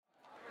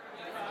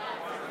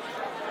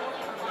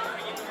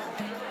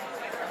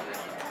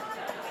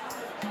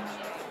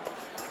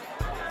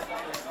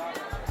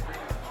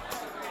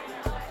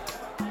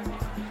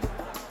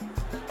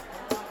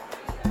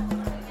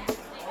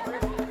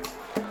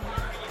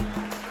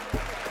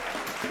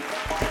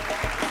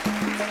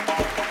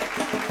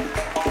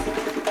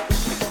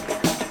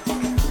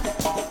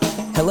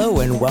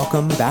Hello and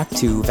welcome back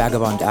to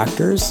Vagabond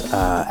Actors.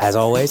 As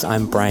always,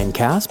 I'm Brian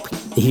Casp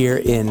here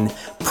in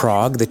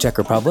Prague, the Czech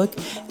Republic,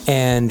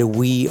 and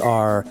we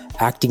are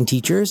acting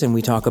teachers, and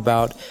we talk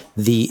about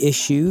the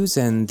issues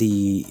and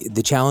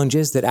the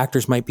challenges that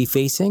actors might be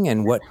facing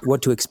and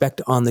what to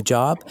expect on the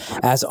job.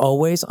 As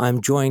always,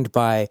 I'm joined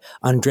by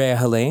Andrea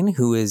Helene,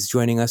 who is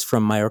joining us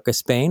from Mallorca,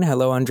 Spain.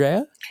 Hello,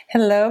 Andrea.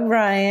 Hello,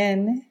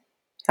 Brian.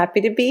 Happy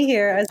to be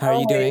here. As How are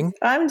always. you doing?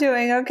 I'm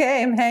doing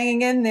okay. I'm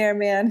hanging in there,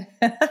 man.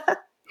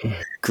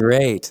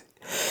 Great.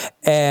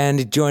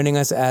 And joining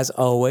us, as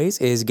always,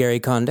 is Gary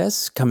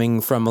Condes,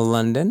 coming from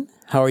London.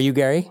 How are you,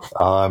 Gary?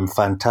 I'm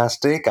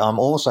fantastic. I'm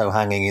also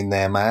hanging in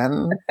there,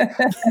 man.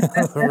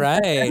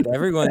 Right.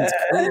 Everyone's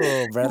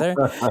cool, brother.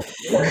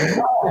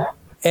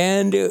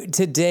 And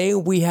today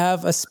we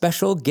have a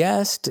special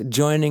guest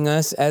joining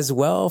us as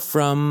well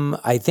from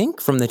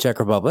the Czech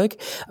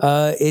Republic.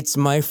 It's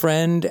my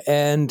friend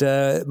and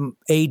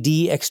AD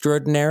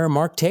extraordinaire,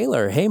 Mark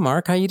Taylor. Hey,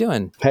 Mark, how you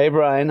doing? Hey,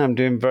 Brian. I'm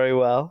doing very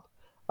well.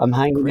 I'm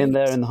hanging in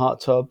there in the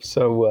hot tub,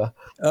 so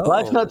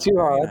life's not too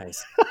hard.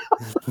 Nice.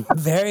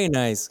 Very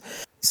nice.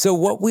 So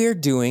what we're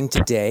doing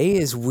today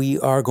is we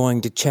are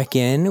going to check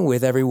in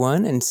with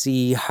everyone and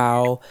see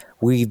how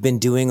we've been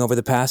doing over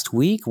the past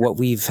week, what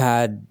we've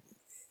had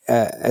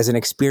as an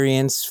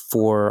experience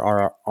for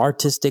our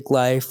artistic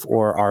life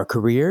or our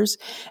careers.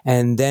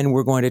 And then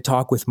we're going to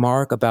talk with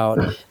Mark about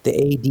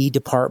the AD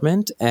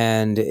department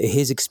and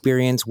his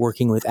experience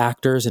working with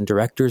actors and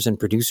directors and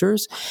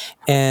producers.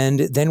 And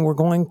then we're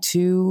going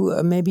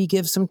to maybe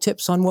give some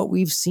tips on what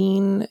we've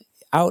seen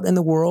out in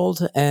the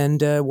world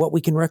and what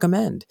we can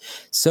recommend.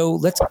 So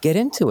let's get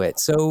into it.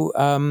 So,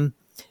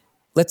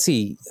 let's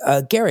see.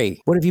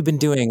 Gary, what have you been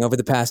doing over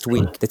the past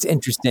week that's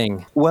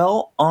interesting?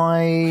 Well,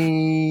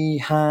 I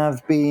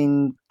have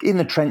been in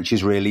the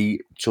trenches,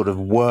 really, sort of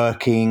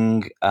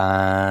working,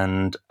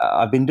 and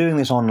I've been doing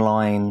this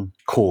online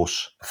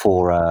course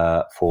for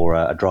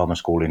a drama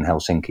school in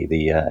Helsinki,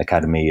 the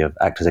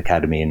Actors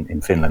Academy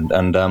in Finland.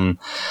 And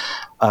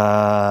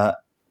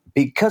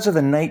because of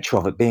the nature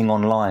of it being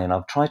online,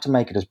 I've tried to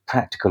make it as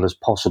practical as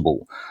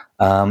possible.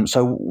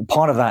 So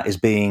part of that is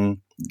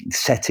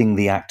setting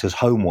the actors'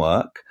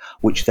 homework,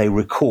 which they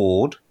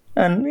record,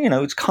 and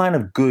it's kind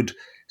of good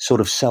sort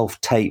of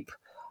self-tape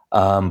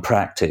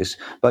practice,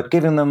 but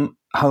giving them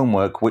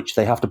homework which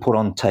they have to put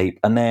on tape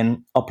and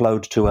then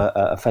upload to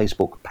a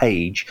Facebook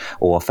page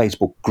or a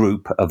Facebook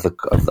group of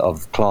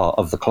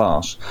the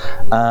class.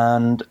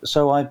 And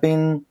so I've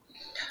been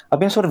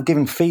sort of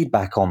giving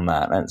feedback on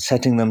that and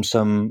setting them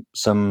some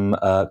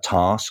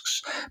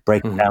tasks,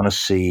 breaking down a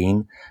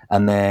scene,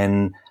 and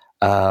then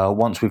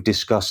once we've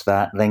discussed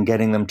that, then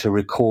getting them to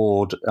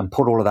record and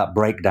put all of that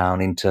breakdown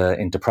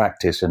into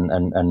practice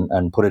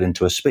and put it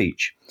into a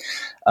speech.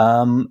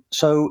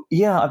 So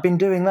yeah, I've been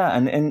doing that,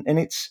 and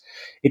it's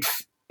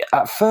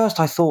at first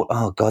I thought,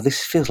 oh God,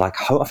 this feels like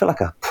I feel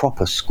like a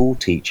proper school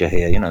teacher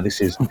here. This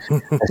is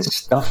there's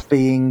stuff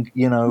being,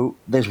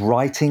 there's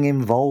writing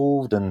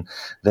involved, and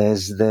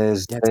there's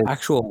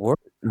actual work.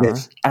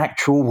 There's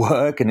actual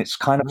work, and it's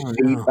kind of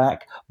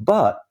feedback.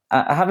 But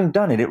having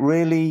done it, it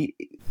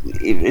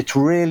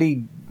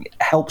really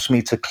helps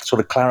me to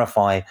sort of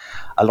clarify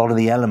a lot of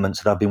the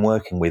elements that I've been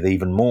working with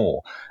even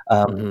more,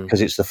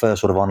 because it's the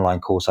first sort of online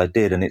course I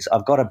did, and it's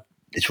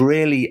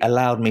really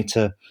allowed me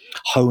to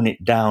hone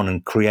it down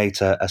and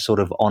create a sort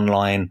of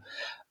online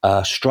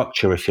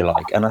structure, if you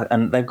like,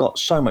 and they've got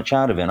so much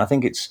out of it. And I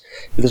think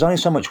there's only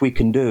so much we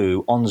can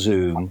do on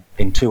Zoom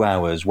in 2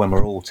 hours when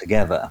we're all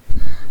together,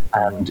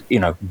 and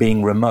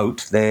being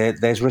remote,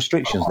 there's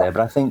restrictions there.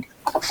 But I think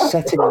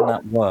setting in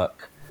that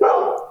work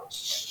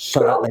so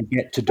that they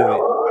get to do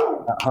it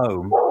at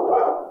home.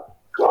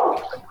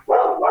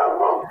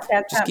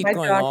 Just keep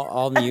going.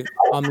 I'll mute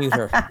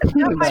her.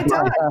 My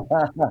dog.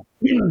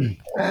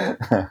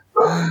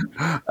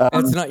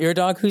 It's not your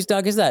dog. Whose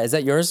dog is that? Is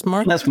that yours,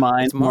 Mark? That's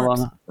mine. It's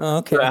Mark's. Oh,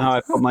 okay. That's how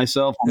I put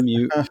myself on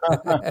mute.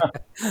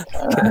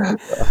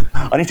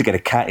 I need to get a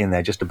cat in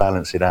there just to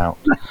balance it out.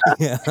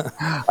 Yeah.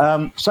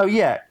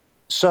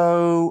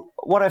 So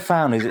what I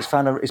found is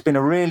it's been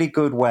a really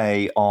good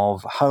way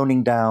of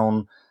honing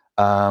down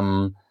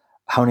a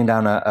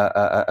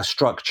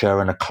structure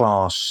and a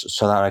class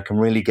so that I can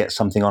really get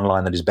something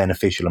online that is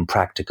beneficial and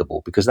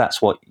practicable, because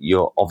that's what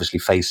you're obviously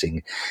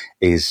facing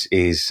is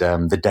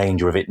the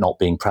danger of it not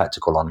being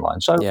practical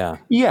online. So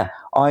yeah,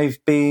 I've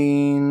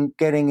been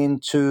getting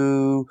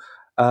into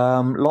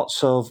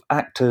lots of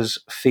actors'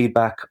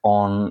 feedback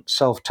on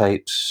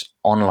self-tapes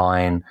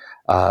online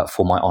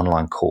for my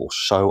online course.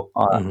 So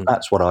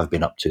that's what I've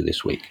been up to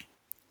this week.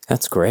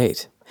 That's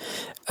great.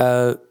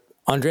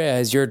 Andrea,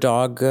 is your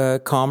dog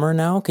calmer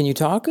now? Can you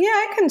talk? Yeah,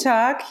 I can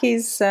talk.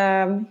 He's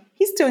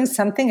doing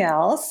something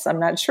else. I'm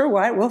not sure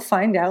what. We'll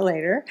find out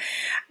later.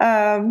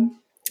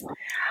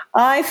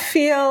 I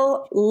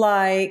feel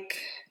like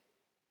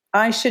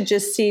I should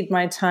just cede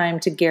my time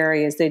to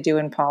Gary as they do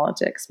in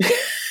politics,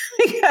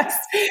 because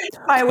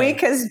my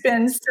week has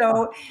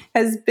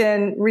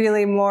been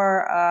really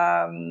more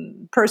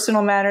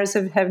personal matters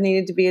have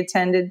needed to be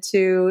attended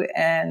to,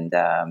 and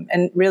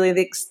really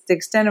the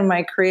extent of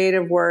my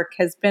creative work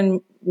has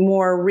been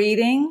more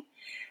reading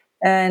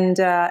and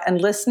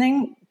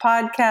listening,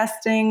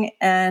 podcasting,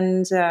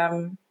 and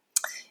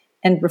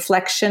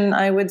reflection,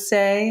 I would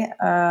say.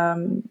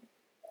 I'm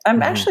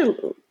actually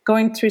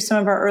going through some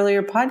of our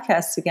earlier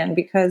podcasts again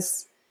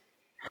because,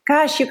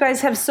 gosh, you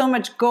guys have so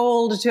much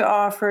gold to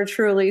offer,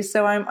 truly.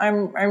 So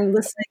I'm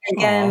listening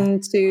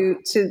again to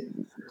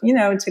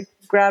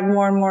grab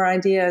more and more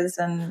ideas,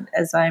 and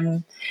as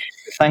I'm.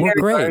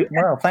 Great.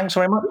 Well, thanks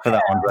very much for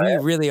that, Andrea.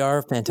 We really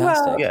are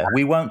fantastic. Yeah,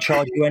 we won't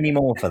charge you any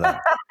more for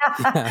that.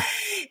 Yeah.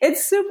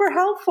 It's super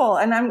helpful,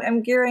 and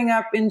I'm gearing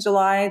up in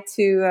July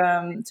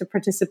to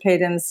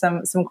participate in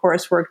some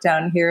coursework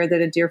down here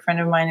that a dear friend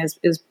of mine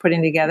is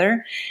putting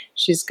together.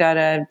 She's got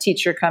a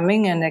teacher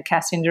coming and a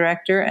casting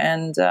director,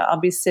 and I'll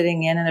be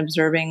sitting in and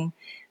observing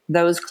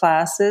those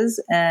classes,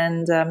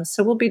 and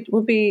so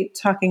we'll be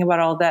talking about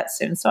all that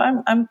soon. So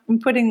I'm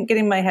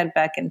getting my head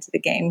back into the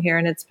game here,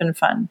 and it's been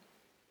fun.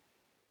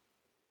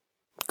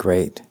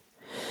 Great.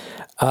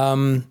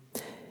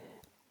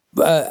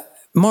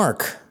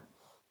 Mark,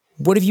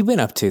 what have you been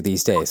up to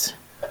these days?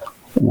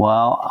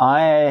 Well,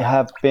 I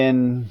have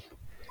been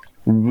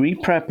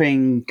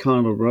re-prepping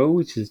Carnival Row,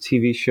 which is a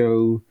TV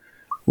show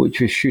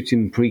which was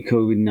shooting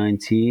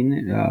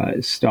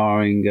pre-COVID-19,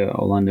 starring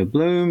Orlando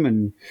Bloom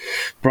and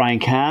Brian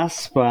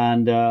Casp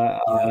and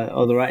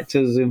other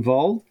actors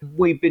involved.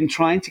 We've been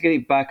trying to get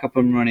it back up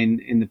and running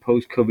in the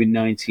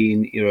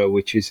post-COVID-19 era,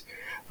 which is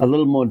a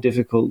little more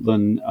difficult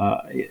than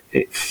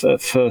it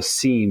first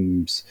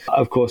seems.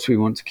 Of course, we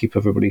want to keep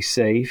everybody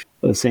safe.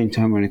 At the same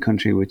time, we're in a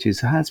country which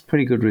has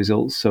pretty good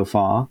results so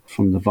far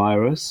from the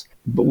virus.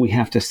 But we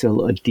have to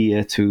still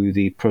adhere to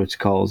the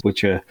protocols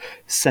which are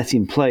set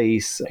in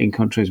place in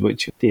countries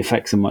which the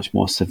effects are much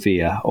more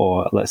severe,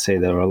 or let's say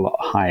there are a lot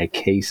higher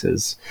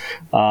cases.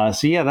 So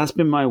yeah, that's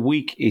been my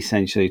week,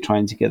 essentially,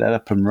 trying to get that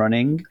up and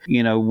running,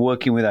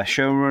 working with our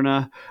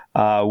showrunner,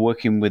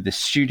 working with the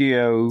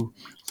studio,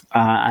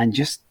 and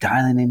just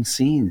dialing in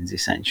scenes,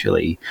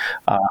 essentially,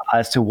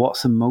 as to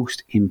what's the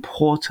most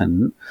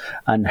important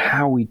and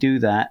how we do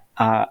that,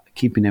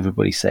 keeping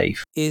everybody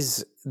safe.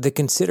 Is the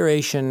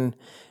consideration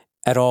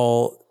at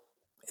all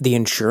the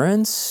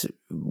insurance,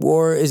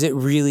 or is it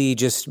really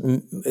just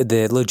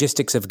the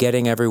logistics of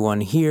getting everyone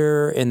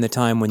here in the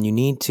time when you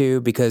need to?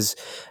 Because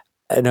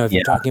I know if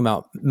you're talking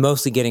about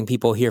mostly getting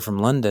people here from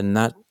London,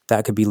 that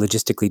could be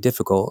logistically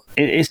difficult.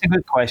 It's a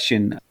good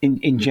question.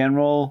 In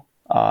general,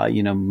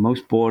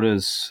 most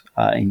borders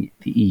in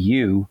the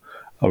EU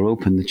are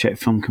open. The Czech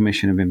Film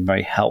Commission have been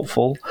very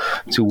helpful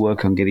to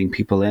work on getting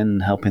people in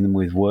and helping them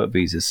with work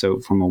visas. So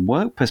from a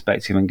work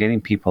perspective and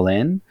getting people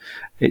in,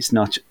 it's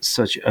not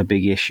such a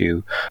big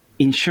issue.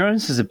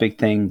 Insurance is a big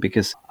thing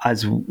because,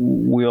 as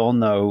we all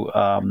know,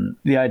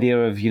 the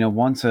idea of,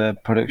 once a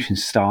production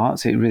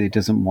starts, it really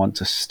doesn't want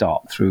to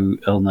stop through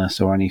illness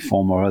or any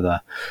form or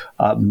other.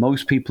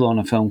 Most people on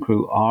a film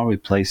crew are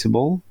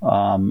replaceable,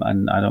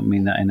 and I don't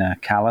mean that in a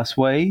callous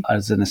way.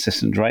 As an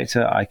assistant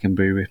director, I can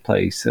be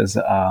replaced. As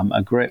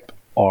a grip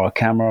or a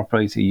camera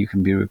operator, you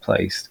can be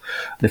replaced.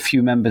 The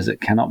few members that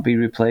cannot be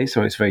replaced,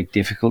 or it's very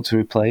difficult to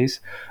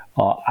replace,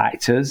 are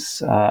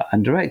actors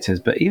and directors,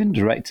 but even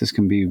directors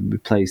can be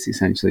replaced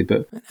essentially.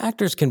 But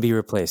actors can be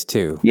replaced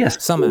too.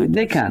 Yes, some actors.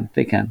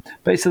 They can,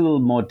 but it's a little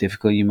more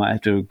difficult. You might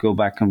have to go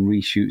back and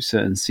reshoot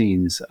certain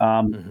scenes.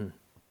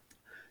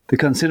 The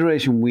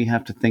consideration we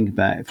have to think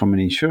about from an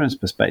insurance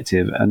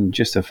perspective and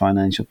just a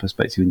financial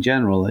perspective in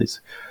general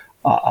is,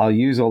 I'll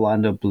use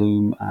Orlando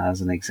Bloom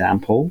as an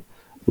example.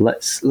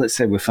 Let's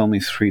say we're filming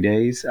 3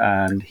 days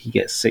and he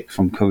gets sick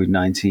from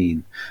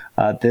COVID-19.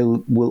 There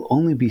will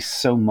only be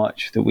so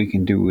much that we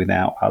can do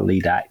without our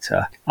lead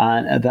actor.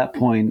 And at that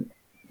point,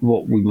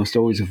 what we must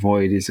always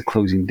avoid is the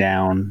closing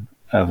down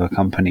of a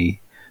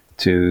company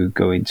to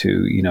go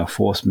into,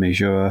 force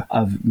majeure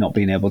of not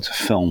being able to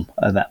film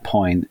at that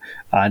point.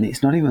 And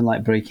it's not even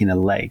like breaking a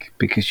leg,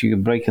 because you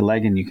can break a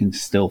leg and you can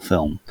still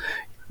film.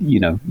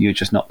 You're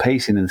just not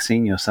pacing in the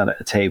scene, you're sat at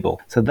a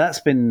table. So that's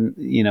been,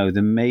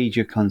 the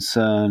major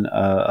concern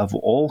of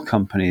all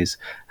companies,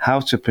 how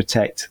to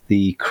protect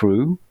the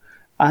crew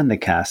and the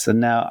cast.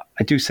 And now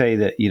I do say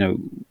that,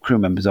 crew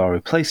members are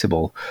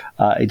replaceable.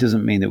 It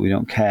doesn't mean that we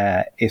don't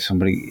care if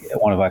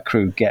one of our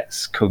crew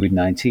gets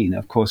COVID-19.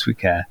 Of course we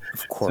care.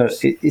 Of course.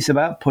 So it's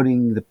about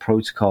putting the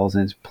protocols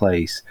into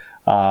place.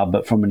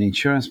 But from an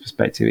insurance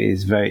perspective, it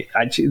is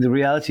the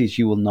reality is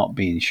you will not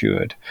be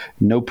insured.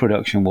 No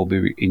production will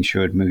be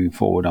insured moving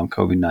forward on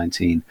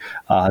COVID-19.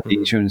 The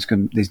insurance,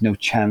 there's no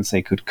chance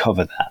they could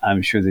cover that.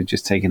 I'm sure they've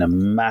just taken a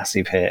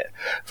massive hit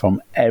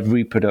from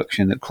every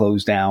production that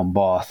closed down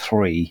bar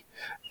 3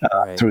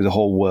 through the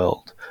whole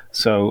world.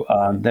 So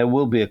there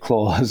will be a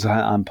clause,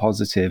 I'm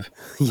positive,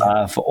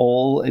 for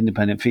all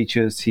independent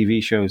features,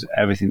 TV shows,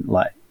 everything.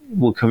 Like,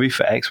 we'll cover you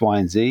for X, Y,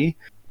 and Z.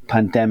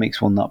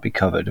 Pandemics will not be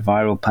covered.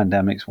 Viral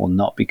pandemics will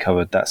not be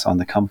covered. That's on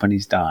the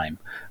company's dime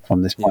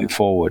from this point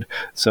forward.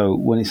 So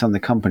when it's on the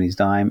company's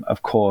dime,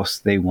 of course,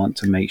 they want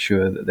to make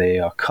sure that they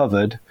are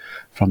covered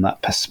from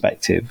that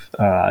perspective.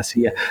 So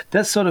yeah,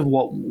 that's sort of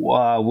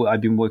what I've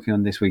been working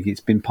on this week.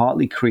 It's been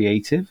partly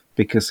creative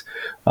because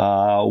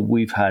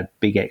we've had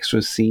big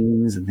extra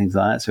scenes and things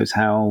like that. So it's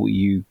how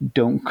you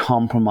don't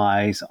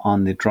compromise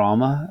on the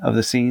drama of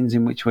the scenes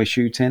in which we're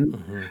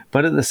shooting,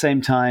 but at the same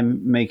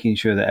time, making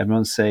sure that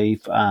everyone's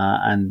safe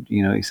and,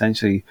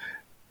 essentially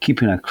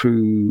keeping our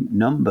crew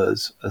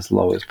numbers as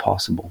low as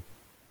possible.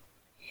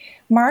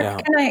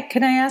 Mark,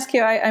 can I ask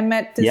you? I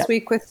met this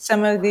week with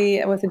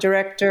with the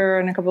director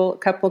and a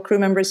couple crew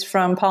members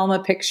from Palma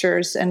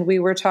Pictures, and we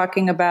were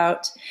talking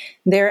about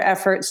their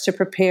efforts to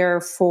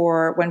prepare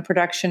for when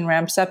production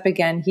ramps up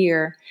again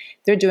here.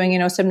 They're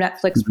doing, some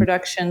Netflix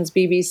productions,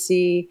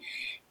 BBC,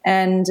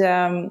 and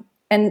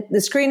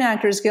the Screen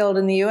Actors Guild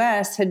in the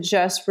U.S. had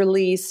just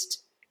released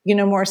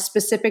more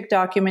specific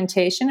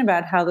documentation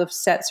about how the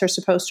sets are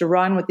supposed to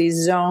run with these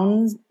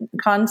zone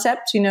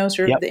concepts,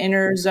 sort of the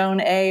inner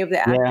zone A of the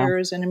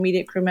actors and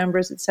immediate crew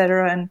members, et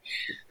cetera, and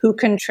who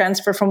can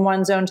transfer from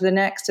one zone to the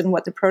next and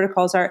what the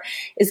protocols are.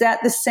 Is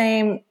that the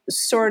same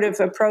sort of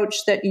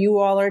approach that you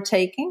all are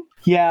taking?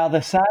 Yeah,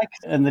 the SAG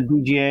and the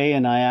DGA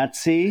and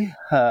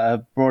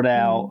IATSE brought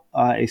out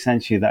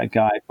essentially that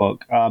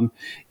guidebook.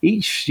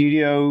 Each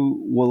studio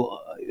will,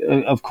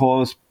 of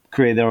course,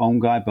 create their own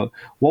guidebook.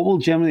 What will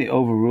generally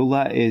overrule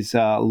that is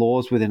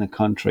laws within a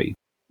country.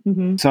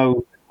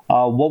 So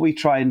what we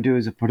try and do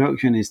as a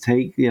production is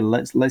take,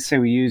 let's say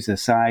we use the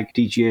SAG,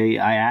 DGA,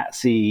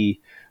 IATSE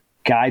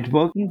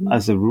guidebook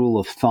as a rule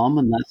of thumb,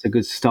 and that's a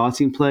good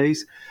starting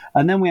place.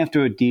 And then we have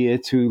to adhere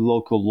to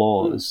local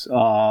laws.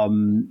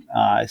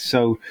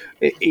 So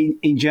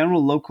in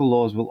general, local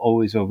laws will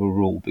always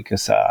overrule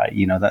because,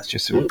 that's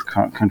just the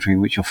current country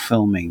in which you're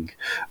filming.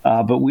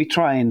 But we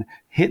try and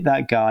hit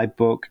that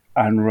guidebook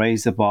and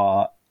raise the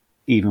bar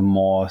even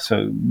more.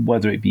 So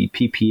whether it be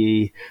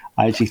PPE,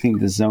 I actually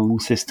think the zone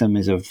system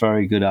is a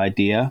very good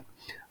idea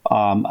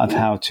of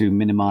how to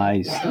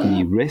minimize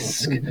the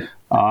risk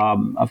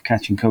of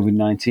catching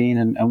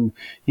COVID-19. And,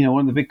 one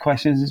of the big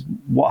questions is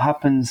what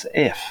happens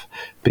if?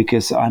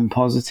 Because I'm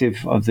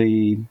positive of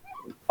the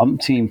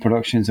umpteen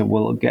productions that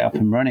will get up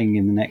and running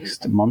in the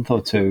next month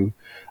or two,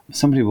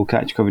 somebody will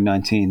catch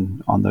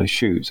COVID-19 on those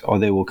shoots, or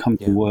they will come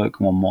to work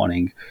one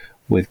morning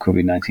with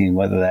COVID-19,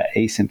 whether they're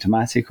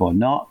asymptomatic or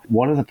not.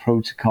 What are the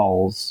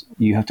protocols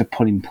you have to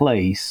put in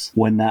place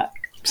when that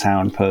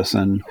sound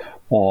person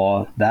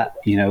or that,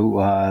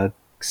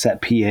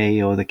 set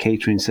PA or the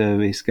catering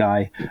service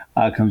guy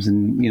comes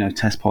and,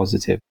 test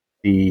positive?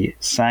 The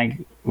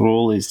SAG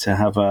rule is to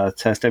have a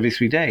test every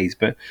 3 days,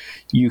 but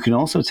you can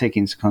also take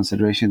into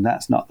consideration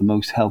that's not the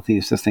most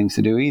healthiest of things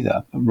to do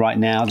either. Right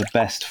now, the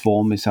best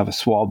form is to have a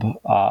swab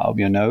of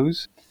your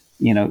nose.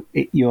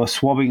 You're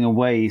swabbing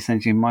away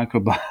essentially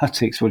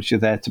microbiotics, which are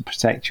there to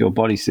protect your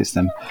body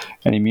system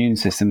and immune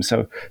system.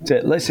 So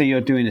let's say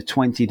you're doing a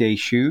 20-day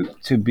shoot,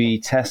 to be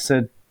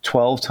tested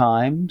 12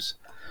 times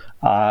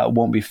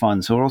won't be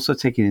fun. So we're also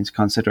taking into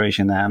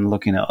consideration that and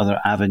looking at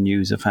other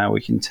avenues of how we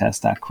can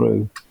test our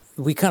crew.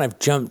 We kind of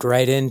jumped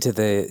right into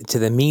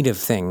the meat of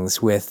things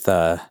with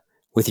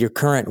your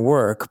current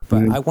work,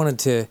 but I wanted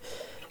to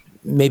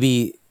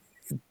maybe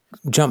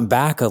jump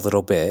back a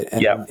little bit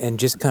and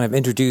just kind of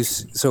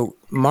introduce. So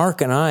Mark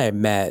and I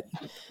met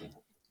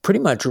pretty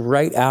much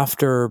right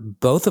after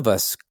both of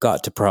us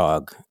got to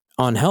Prague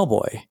on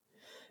Hellboy.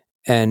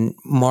 And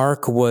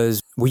Mark were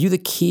you the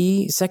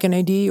key second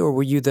AD or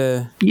were you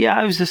the... Yeah,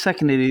 I was the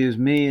second AD. It was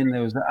me and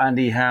there was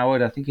Andy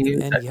Howard. I think he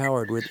was Andy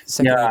Howard with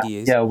second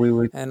ADs. Yeah, we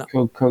were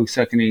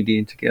co-second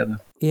AD together.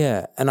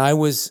 Yeah, and I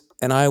was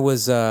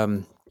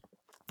a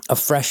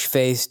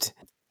fresh-faced,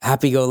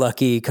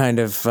 happy-go-lucky kind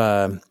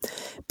of...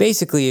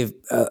 basically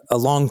a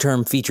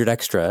long-term featured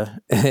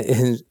extra.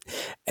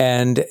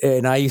 and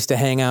I used to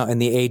hang out in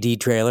the AD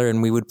trailer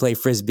and we would play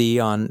Frisbee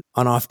on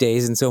off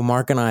days. And so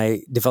Mark and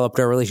I developed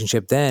our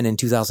relationship then in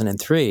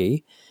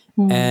 2003.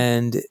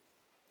 And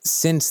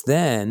since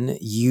then,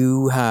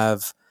 you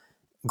have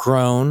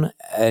grown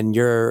and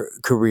your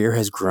career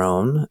has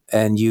grown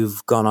and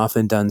you've gone off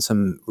and done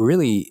some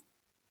really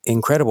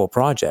incredible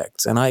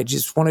projects. And I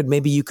just wanted,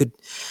 maybe you could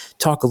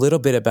talk a little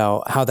bit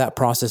about how that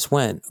process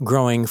went,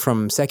 growing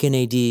from second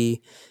AD,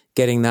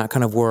 getting that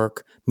kind of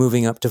work,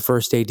 moving up to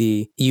first AD.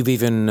 You've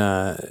even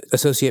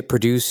associate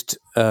produced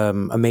a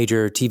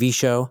major TV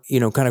show,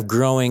 kind of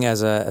growing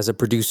as a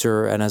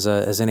producer and as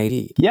an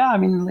AD. Yeah, I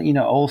mean,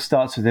 all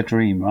starts with a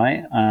dream,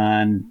 right?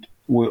 And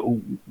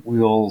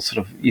we all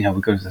sort of, we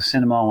go to the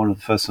cinema. One of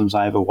the first films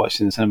I ever watched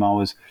in the cinema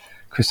was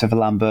Christopher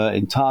Lambert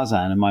in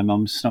Tarzan, and my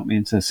mum snuck me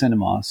into the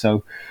cinema.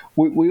 So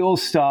we all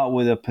start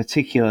with a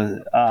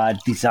particular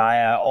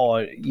desire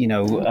or,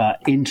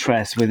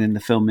 interest within the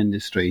film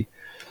industry.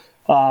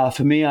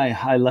 For me,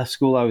 I left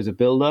school, I was a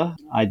builder.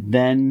 I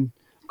then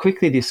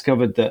quickly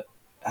discovered that,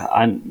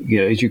 and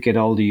as you get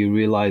older, you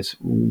realize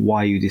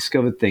why you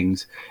discovered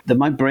things, that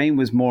my brain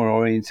was more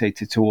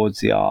orientated towards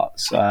the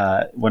arts.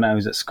 When I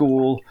was at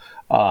school,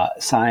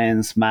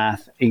 science,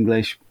 math,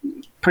 English,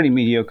 pretty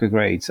mediocre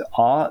grades.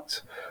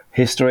 Art,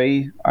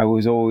 history, I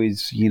was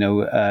always,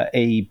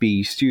 A,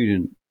 B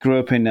student. Grew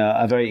up in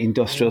a very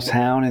industrial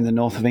town in the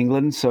north of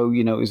England, so,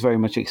 it was very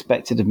much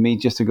expected of me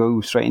just to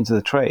go straight into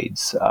the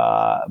trades,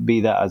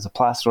 be that as a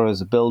plasterer, as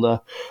a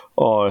builder,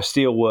 or a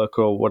steel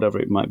worker, or whatever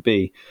it might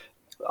be.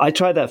 I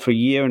tried that for a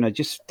year, and I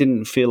just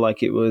didn't feel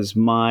like it was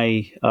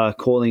my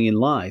calling in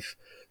life.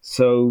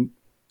 So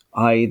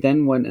I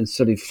then went and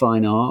studied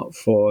fine art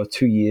for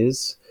 2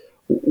 years.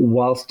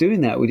 Whilst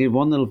doing that, we did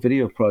one little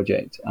video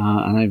project,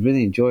 and I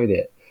really enjoyed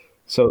it.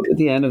 So at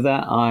the end of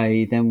that,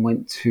 I then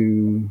went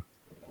to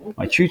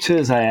my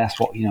tutors. I asked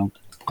what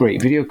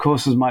great video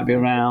courses might be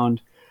around.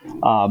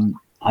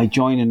 I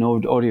joined an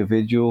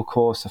audiovisual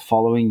course the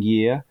following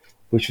year,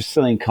 which was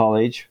still in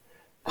college.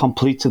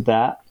 Completed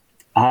that,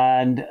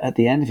 and at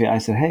the end of it, I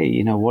said,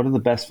 "Hey, what are the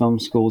best film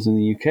schools in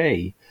the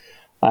UK?"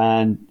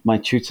 And my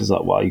tutor's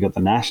like, "Well, you got the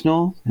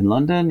National in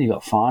London, you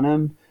got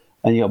Farnham,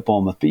 and you got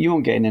Bournemouth, but you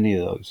won't get in any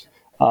of those.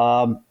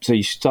 So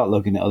you should start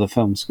looking at other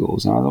film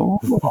schools." And I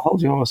thought, well,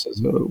 hold your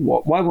horses.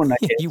 Why wouldn't I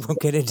get You won't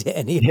get into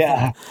any of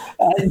Yeah.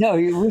 No,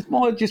 it was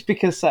more just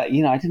because, I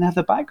didn't have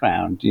the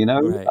background,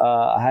 Right.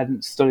 I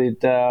hadn't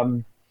studied,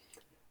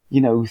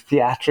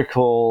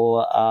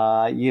 theatrical,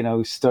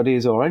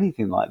 studies or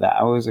anything like that.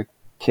 I was a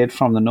kid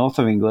from the north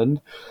of England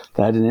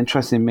that had an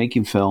interest in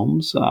making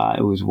films.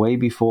 It was way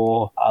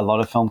before a lot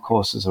of film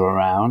courses were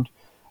around.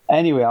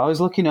 Anyway, I was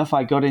lucky enough.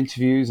 I got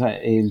interviews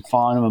in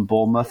Farnham and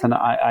Bournemouth, and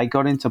I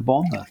got into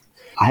Bournemouth.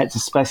 I had to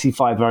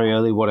specify very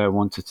early what I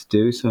wanted to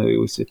do, so it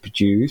was to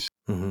produce.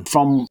 Mm-hmm.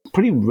 From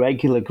pretty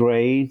regular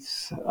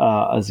grades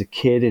as a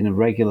kid in a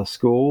regular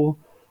school,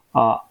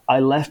 I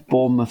left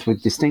Bournemouth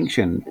with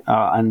distinction,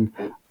 and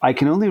I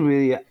can only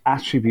really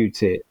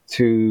attribute it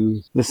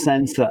to the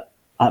sense that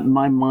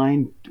my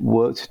mind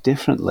worked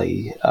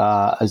differently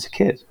as a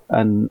kid,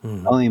 and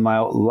only in my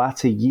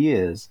latter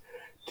years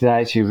did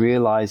I actually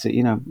realize that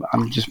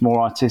I'm just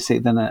more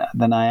artistic than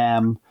I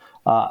am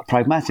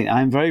pragmatic.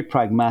 I'm very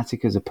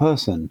pragmatic as a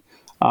person,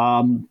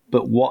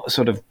 but what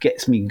sort of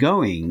gets me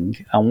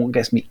going and what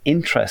gets me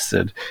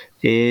interested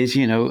is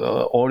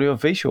audio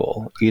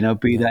visual.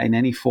 Be that in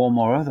any form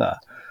or other.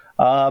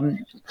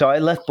 So I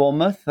left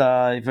Bournemouth,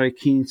 very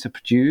keen to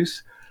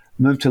produce.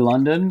 Moved to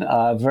London.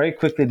 Very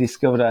quickly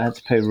discovered I had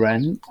to pay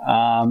rent,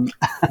 and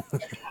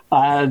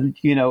I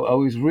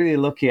was really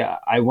lucky.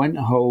 I went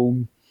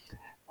home.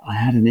 I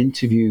had an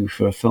interview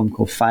for a film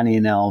called Fanny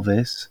and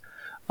Elvis,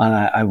 and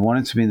I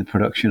wanted to be in the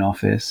production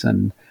office.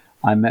 And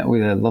I met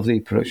with a lovely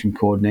production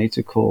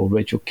coordinator called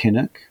Rachel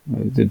Kinnock,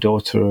 the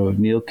daughter of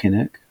Neil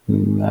Kinnock,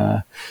 who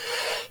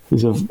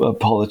was a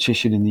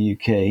politician in the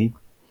UK.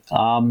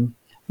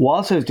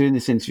 Whilst I was doing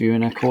this interview,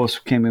 and of course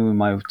came in with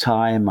my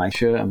tie and my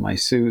shirt and my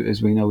suit,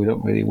 as we know we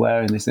don't really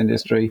wear in this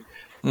industry.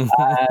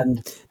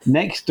 And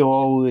next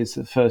door was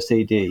the first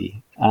AD.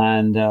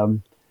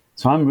 And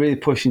so I'm really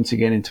pushing to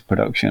get into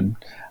production.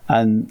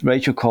 And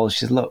Rachel calls, she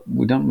says, "Look,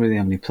 we don't really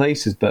have any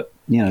places, but,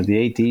 the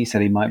AD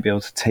said he might be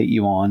able to take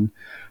you on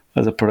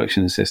as a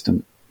production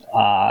assistant."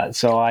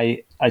 So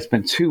I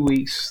spent 2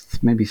 weeks,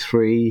 maybe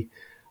 3,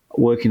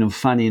 working on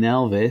Fanny and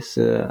Elvis,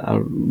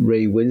 a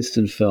Ray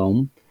Winston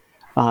film,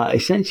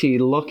 essentially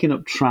locking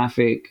up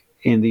traffic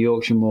in the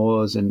Yorkshire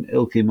Moors and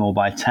Ilkley Moor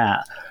by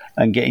Tat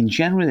and getting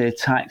generally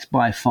attacked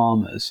by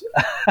farmers.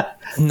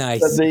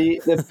 Nice. But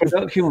the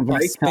production was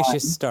very auspicious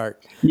kind.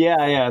 Start.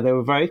 Yeah, they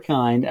were very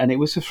kind, and it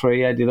was for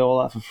free. I did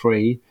all that for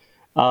free.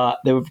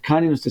 They were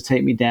kind enough to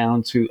take me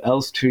down to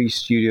Elstree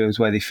Studios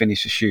where they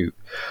finished the shoot.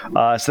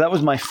 So that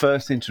was my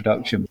first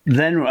introduction.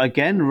 Then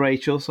again,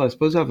 Rachel. So I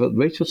suppose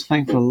Rachel's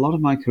thank for a lot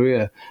of my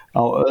career,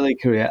 or early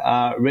career.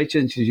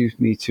 Rachel introduced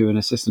me to an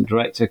assistant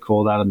director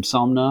called Adam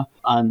Somner.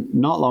 And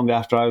not long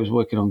after, I was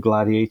working on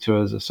Gladiator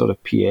as a sort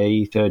of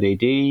PA, third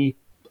AD,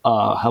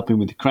 helping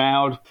with the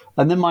crowd.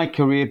 And then my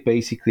career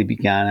basically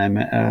began. I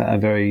met a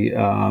very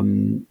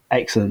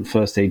excellent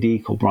first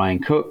AD called Brian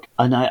Cook.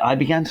 And I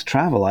began to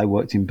travel. I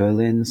worked in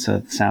Berlin,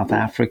 South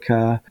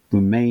Africa,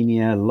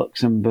 Romania,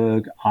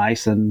 Luxembourg,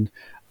 Iceland.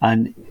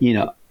 And,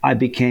 I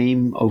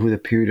became, over the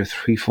period of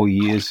 3-4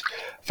 years,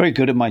 very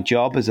good at my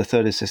job as a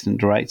third assistant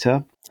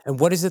director. And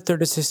what does the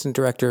third assistant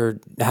director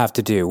have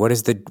to do? What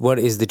is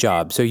the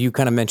job? So you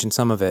kind of mentioned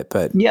some of it,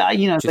 but yeah,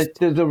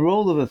 the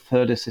role of a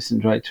third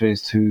assistant director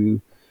is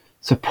to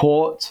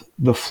support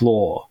the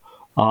floor.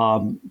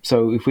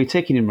 So if we're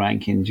taking in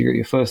rankings, you got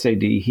your first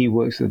AD. He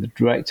works with the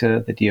director,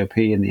 the DOP,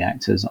 and the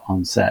actors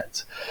on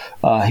set.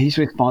 He's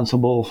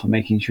responsible for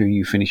making sure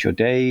you finish your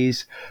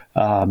days.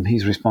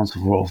 He's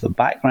responsible for all of the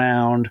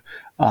background.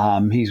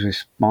 He's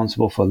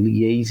responsible for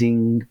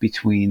liaising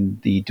between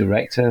the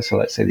director, so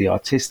let's say the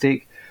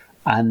artistic,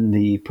 and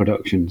the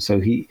production. So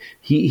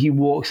he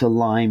walks a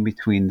line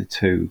between the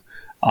two,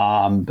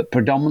 but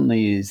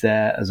predominantly is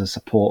there as a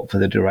support for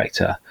the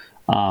director.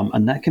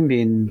 And that can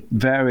be in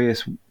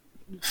various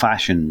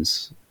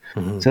fashions.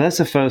 Mm-hmm. So that's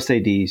the first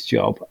AD's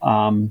job.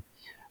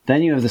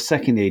 Then you have the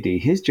second AD.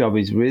 His job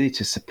is really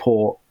to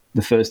support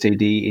the first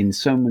AD in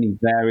so many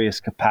various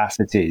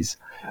capacities,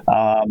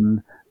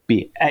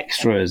 be it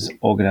extras,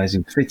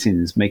 organizing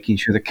fittings, making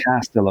sure the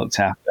cast are looked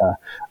after,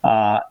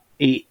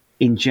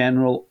 in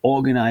general,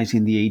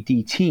 organizing the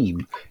AD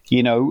team.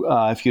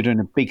 If you're doing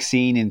a big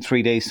scene in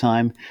 3 days'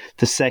 time,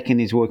 the second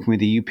is working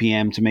with the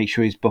UPM to make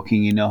sure he's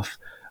booking enough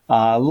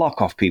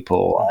lock-off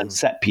people and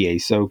set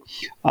PAs. So,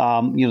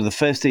 the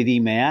first AD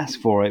may ask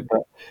for it,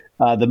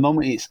 but the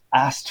moment it's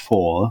asked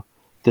for,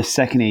 the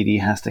second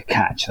AD has to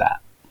catch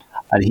that,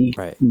 and he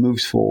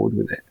moves forward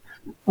with it.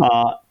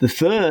 The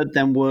third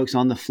then works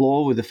on the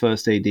floor with the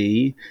first AD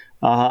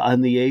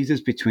and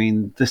liaises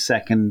between the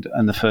second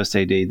and the first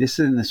AD. This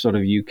is in the sort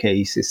of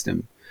UK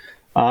system.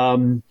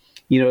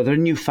 There are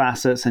new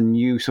facets and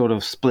new sort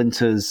of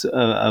splinters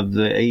of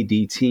the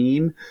AD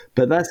team,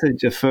 but that's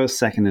the first,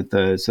 second, and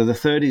third. So the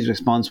third is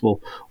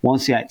responsible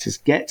once the actors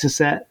get to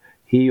set,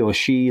 he or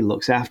she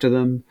looks after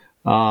them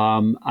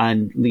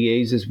and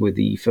liaises with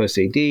the first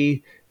AD.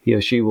 He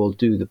or she will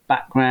do the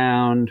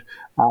background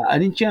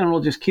and in general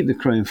just keep the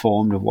crew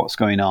informed of what's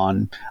going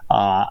on.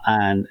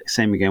 And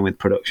same again with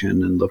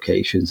production and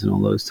locations and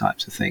all those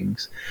types of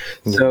things.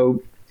 Yeah.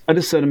 So at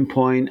a certain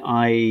point,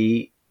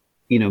 I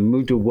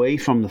moved away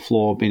from the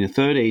floor being a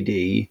third AD,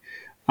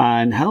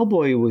 and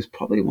Hellboy was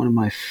probably one of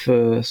my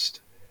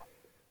first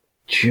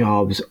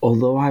jobs.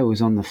 Although I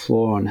was on the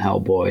floor on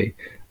Hellboy,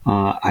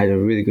 I had a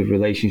really good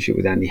relationship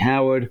with Andy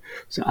Howard.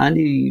 So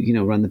Andy,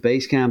 ran the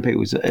base camp. It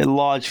was a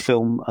large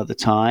film at the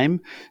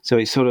time, so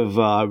it sort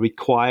of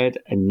required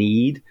a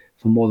need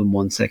for more than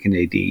 1 second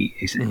AD,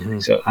 essentially. Mm-hmm.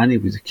 So Andy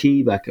was a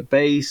key back at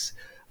base.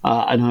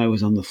 And I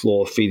was on the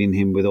floor feeding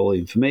him with all the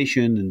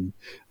information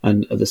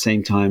and at the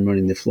same time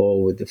running the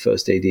floor with the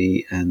first AD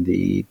and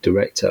the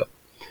director.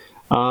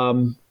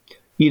 Cut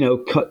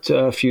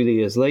a few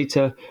years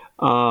later,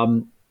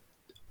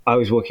 I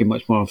was working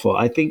much more on the floor.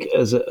 I think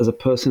as a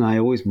person, I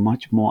always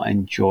much more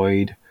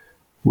enjoyed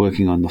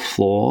working on the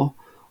floor.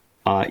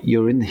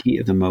 You're in the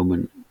heat of the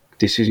moment.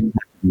 Decisions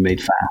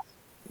made fast.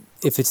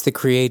 If it's the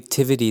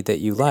creativity that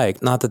you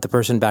like, not that the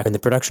person back in the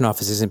production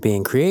office isn't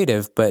being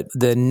creative, but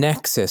the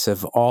nexus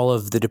of all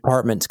of the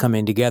departments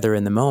coming together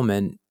in the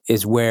moment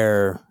is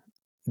where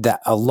that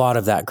a lot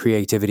of that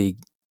creativity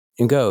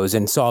goes,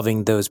 and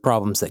solving those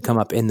problems that come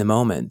up in the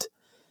moment.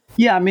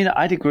 Yeah, I mean,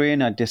 I'd agree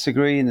and I'd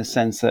disagree in the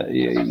sense that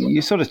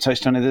you sort of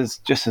touched on it. There's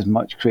just as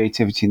much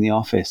creativity in the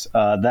office.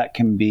 That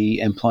can be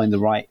employing the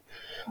right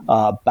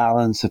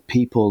balance of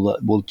people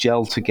that will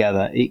gel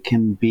together. It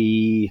can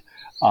be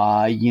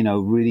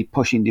really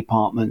pushing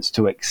departments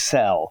to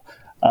excel.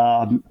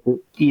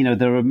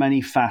 There are many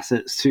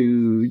facets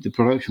to the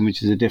production,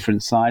 which is a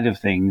different side of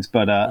things.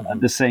 But at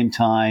the same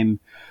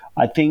time,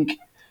 I think,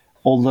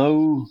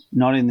 although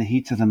not in the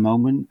heat of the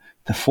moment,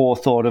 the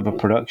forethought of a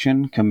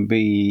production can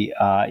be,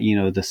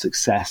 the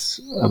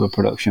success of a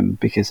production.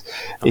 Because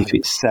if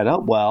it's set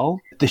up well,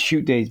 the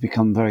shoot days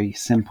become very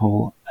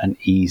simple and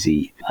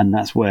easy. And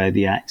that's where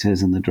the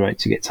actors and the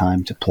director get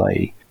time to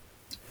play.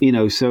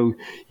 So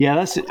yeah,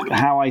 that's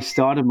how I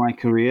started my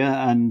career.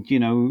 And,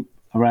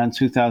 around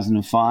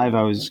 2005,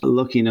 I was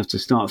lucky enough to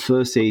start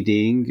first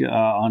ADing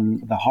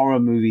on the horror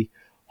movie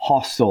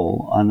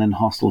Hostel and then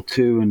Hostel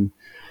 2. And,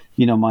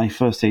 my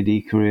first AD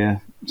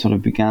career sort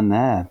of began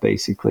there,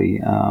 basically.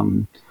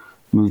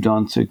 Moved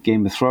on to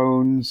Game of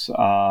Thrones,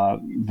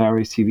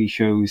 various TV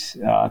shows,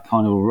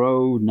 Carnival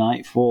Row,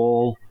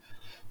 Nightfall.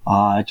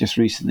 I just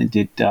recently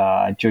did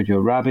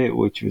JoJo Rabbit,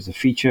 which was a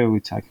feature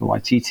with Taika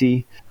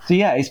Waititi. So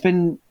yeah,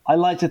 I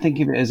like to think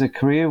of it as a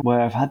career where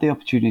I've had the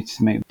opportunity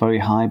to make very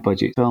high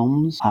budget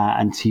films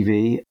and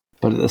TV,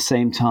 but at the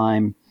same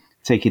time,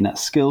 taking that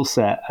skill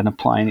set and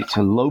applying it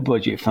to low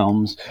budget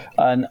films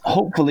and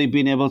hopefully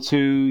being able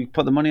to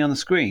put the money on the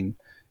screen,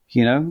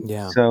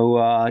 Yeah.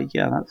 So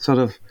that's sort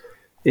of,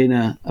 in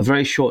a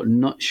very short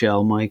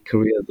nutshell, my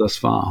career thus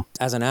far.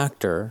 As an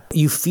actor,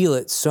 you feel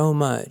it so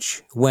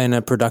much when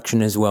a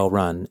production is well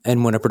run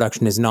and when a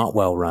production is not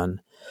well run.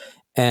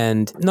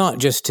 And not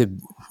just to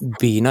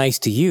be nice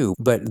to you,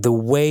 but the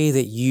way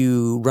that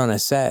you run a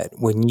set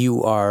when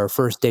you are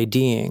first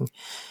ADing,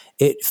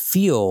 it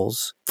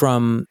feels,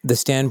 from the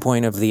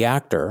standpoint of the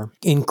actor,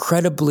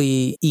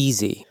 incredibly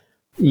easy.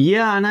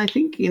 Yeah, and I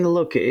think,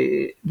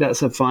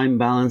 that's a fine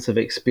balance of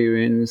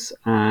experience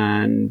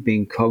and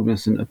being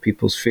cognizant of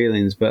people's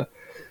feelings. But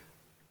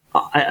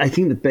I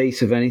think the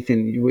base of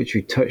anything which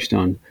we touched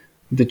on,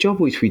 the job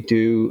which we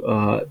do,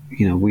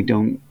 we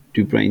don't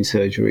do brain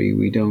surgery,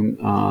 we don't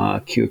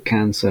cure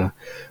cancer,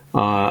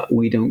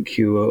 we don't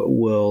cure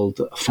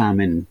world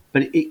famine.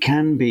 But it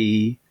can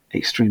be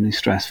extremely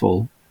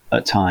stressful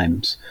at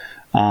times.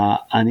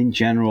 And in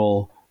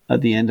general,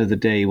 at the end of the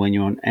day, when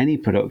you're on any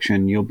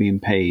production, you're being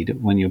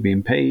paid. When you're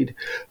being paid,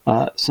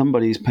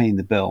 somebody's paying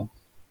the bill.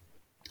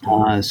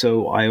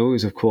 So I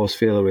always, of course,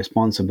 feel a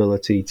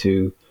responsibility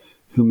to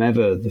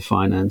whomever the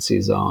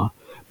finances are.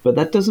 But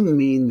that doesn't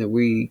mean that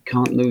we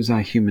can't lose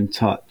our human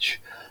touch.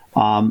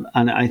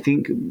 And I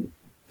think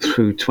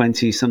through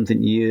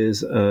 20-something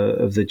years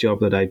of the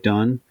job that I've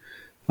done,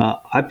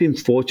 I've been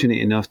fortunate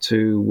enough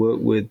to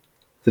work with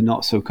the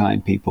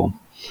not-so-kind people.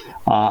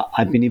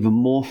 I've been even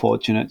more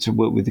fortunate to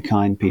work with the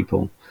kind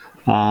people.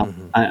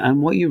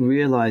 And what you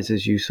realize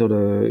as you sort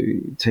of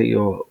take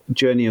your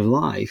journey of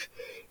life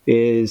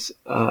is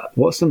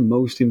what's the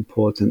most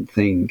important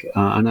thing.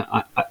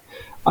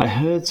 I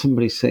heard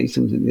somebody say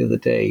something the other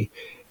day.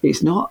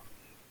 It's not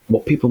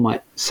what people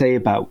might say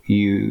about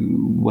you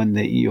when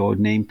your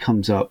name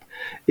comes up.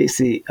 It's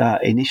the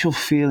initial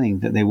feeling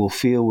that they will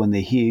feel when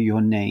they hear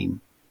your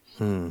name.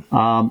 And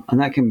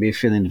that can be a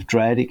feeling of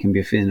dread. It can be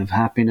a feeling of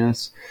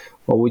happiness,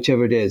 or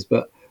whichever it is.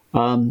 But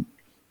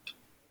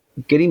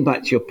getting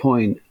back to your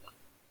point,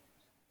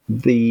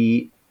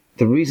 the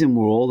reason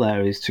we're all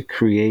there is to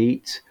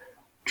create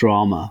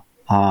drama,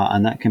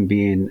 and that can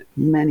be in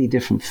many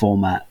different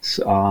formats.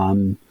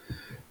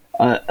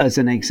 As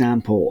an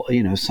example,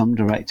 some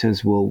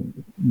directors will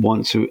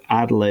want to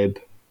ad-lib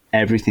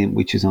everything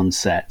which is on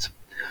set.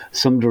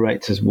 Some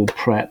directors will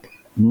prep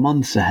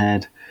months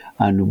ahead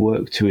and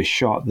work to a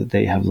shot that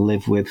they have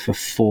lived with for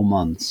 4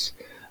 months.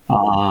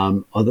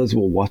 Others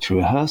will watch a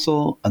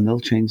rehearsal and they'll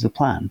change the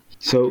plan.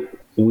 So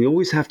we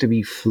always have to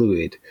be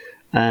fluid.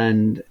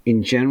 And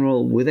in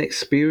general, with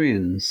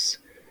experience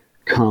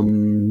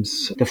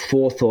comes the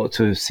forethought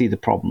to see the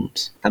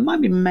problems. There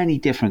might be many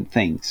different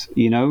things,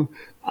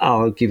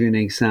 I'll give you an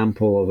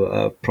example of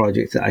a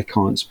project that I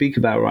can't speak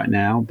about right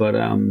now, but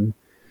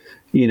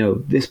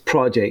this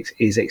project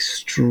is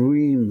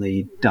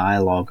extremely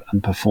dialogue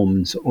and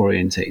performance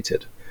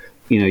orientated.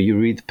 You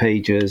read the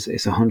pages,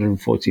 it's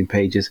 114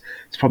 pages,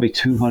 it's probably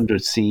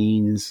 200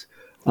 scenes.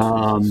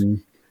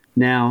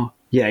 Now,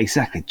 yeah,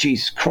 exactly.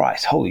 Jesus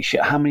Christ, holy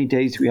shit, how many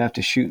days do we have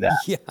to shoot that?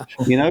 Yeah.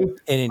 And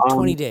in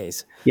 20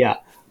 days. Yeah.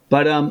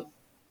 But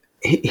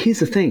here's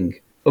the thing.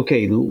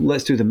 Okay,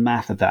 let's do the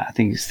math of that. I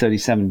think it's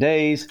 37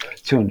 days,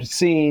 200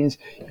 scenes.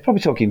 You're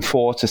probably talking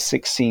 4 to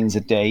 6 scenes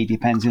a day,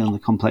 depending on the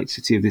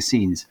complexity of the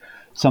scenes.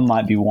 Some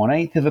might be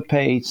 1/8 of a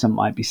page, some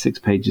might be 6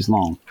 pages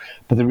long.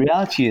 But the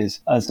reality is,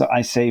 as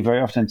I say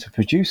very often to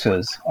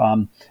producers,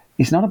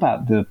 it's not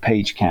about the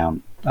page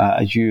count,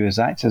 as you as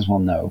actors will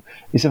know.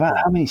 It's about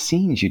how many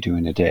scenes you do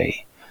in a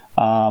day.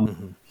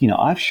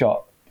 I've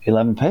shot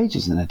 11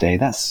 pages in a day.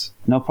 That's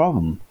no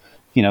problem.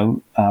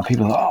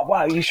 People are like, oh,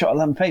 wow, you shot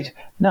 11 pages.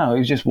 No, it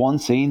was just one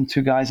scene,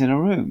 2 guys in a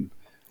room,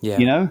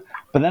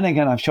 But then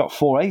again, I've shot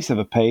 4/8 of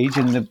a page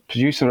and the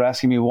producer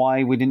asking me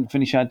why we didn't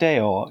finish our day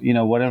or,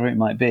 whatever it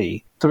might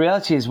be. The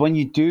reality is when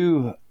you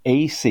do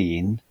a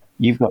scene,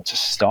 you've got to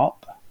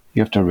stop,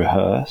 you have to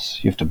rehearse,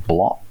 you have to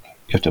block,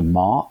 you have to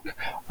mark,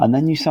 and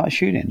then you start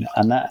shooting.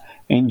 And that,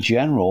 in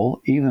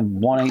general, even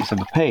 1/8 of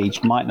a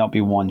page might not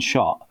be one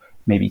shot,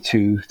 maybe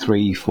 2,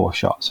 3, 4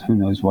 shots. Who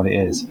knows what it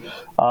is?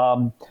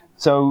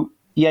 So,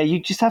 yeah, you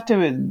just have to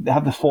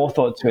have the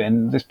forethought to it.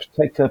 And this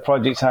particular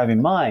project I have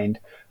in mind,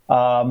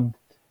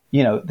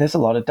 there's a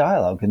lot of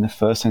dialogue. And the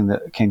first thing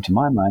that came to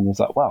my mind was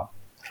like, wow,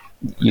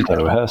 you got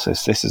to rehearse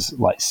this. This is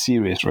like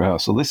serious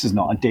rehearsal. This is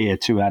not a day or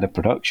 2 out of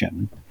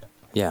production.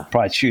 Yeah.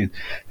 Prior to shooting.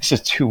 This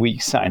is 2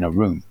 weeks sat in a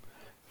room,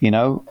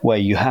 where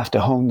you have to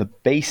hone the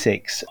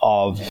basics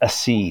of a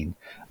scene.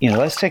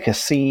 Let's take a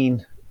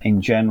scene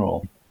in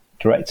general.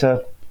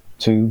 Director,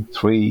 2,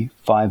 3,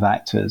 5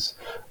 actors.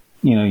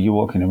 You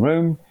walk in a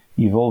room,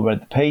 you've all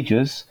read the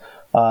pages.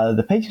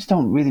 The pages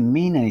don't really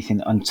mean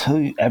anything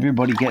until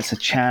everybody gets a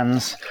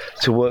chance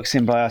to work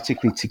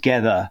symbiotically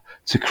together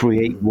to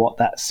create what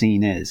that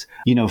scene is.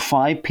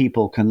 5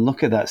 people can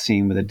look at that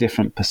scene with a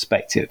different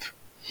perspective.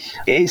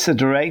 It's a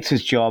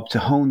director's job to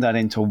hone that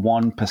into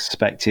one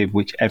perspective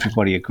which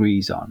everybody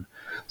agrees on.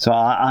 So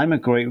I'm a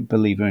great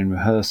believer in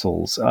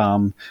rehearsals.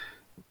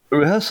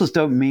 Rehearsals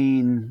don't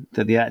mean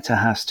that the actor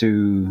has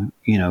to,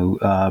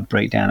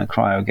 break down and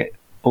cry or get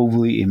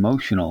overly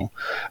emotional,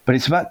 but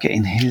it's about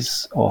getting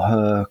his or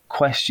her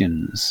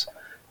questions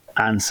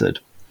answered.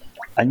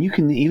 And you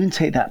can even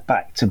take that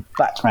back to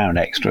background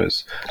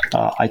extras.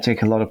 I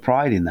take a lot of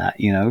pride in that,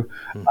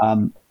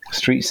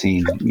 street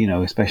scene,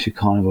 especially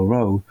Carnival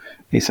Row.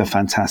 It's a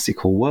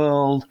fantastical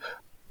world.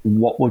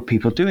 What would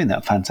people do in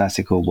that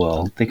fantastical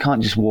world? They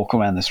can't just walk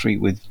around the street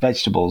with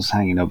vegetables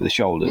hanging over the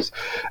shoulders.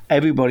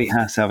 Everybody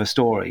has to have a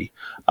story.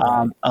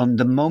 And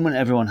the moment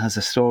everyone has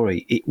a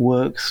story, it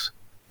works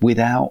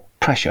without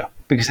pressure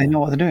because they know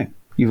what they're doing.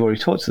 You've already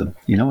talked to them.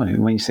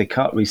 When you say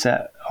cut,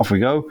 reset, off we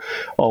go.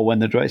 Or when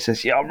the director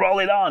says, yeah, roll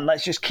it on,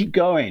 let's just keep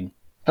going.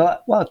 They're like,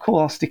 well, cool,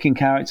 I'll stick in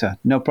character.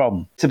 No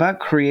problem. It's about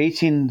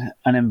creating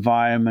an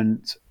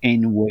environment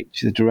in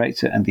which the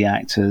director and the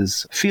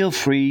actors feel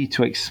free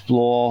to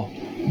explore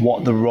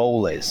what the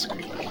role is,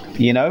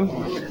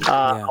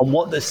 and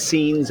what the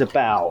scene's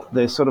about,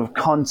 the sort of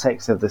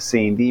context of the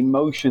scene, the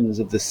emotions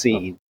of the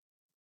scene.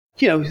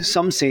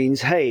 Some scenes,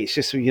 hey, it's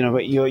just,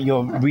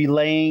 you're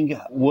relaying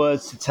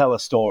words to tell a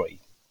story.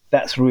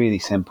 That's really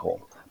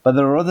simple. But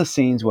there are other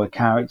scenes where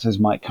characters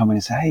might come in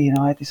and say, hey,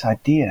 I had this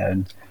idea.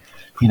 And,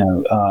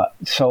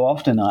 so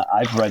often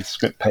I've read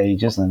script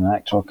pages and an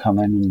actor will come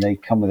in and they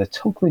come with a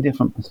totally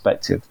different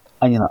perspective.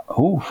 And you're like,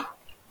 oh,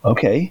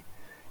 okay.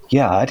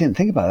 Yeah, I didn't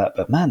think about that,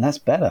 but man, that's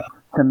better.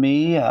 To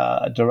me,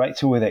 a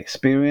director with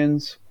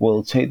experience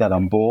will take that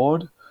on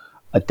board,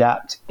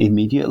 adapt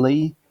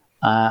immediately,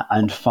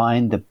 and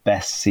find the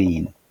best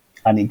scene.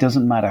 And it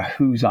doesn't matter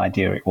whose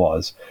idea it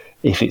was.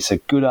 If it's a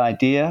good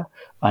idea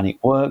and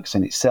it works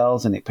and it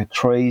sells and it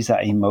portrays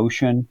that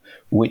emotion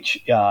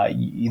which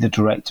the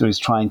director is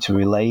trying to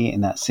relay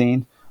in that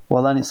scene,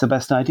 well, then it's the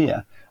best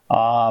idea.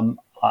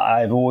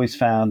 I've always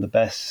found the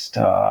best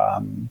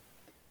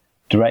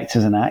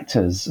directors and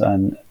actors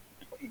and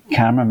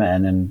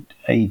cameramen and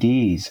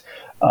ADs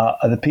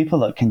are the people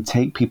that can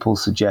take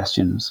people's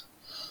suggestions.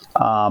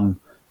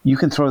 You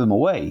can throw them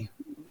away.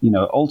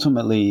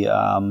 Ultimately,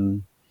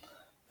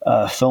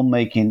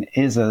 filmmaking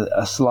is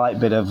a slight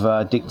bit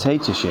of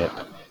dictatorship.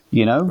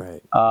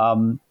 Right.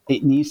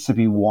 It needs to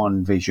be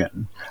one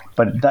vision,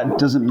 but that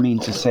doesn't mean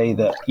to say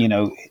that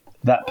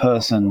that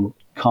person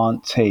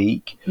can't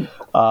take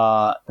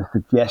the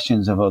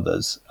suggestions of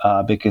others,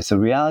 because the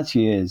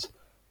reality is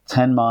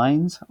 10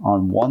 minds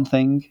on one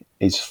thing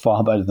is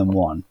far better than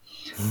one.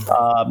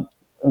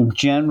 In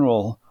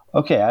general,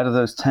 okay, out of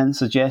those 10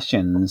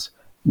 suggestions,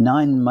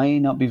 9 may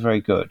not be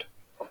very good,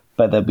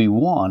 but there'll be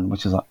one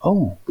which is like,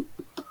 oh,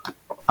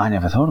 I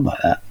never thought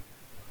about that.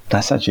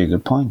 That's actually a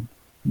good point.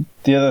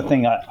 The other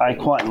thing I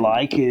quite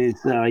like is,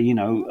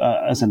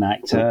 as an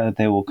actor,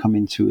 they will come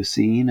into a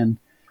scene, and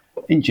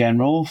in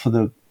general, for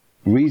the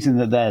reason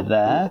that they're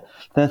there,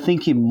 they're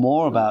thinking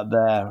more about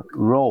their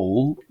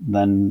role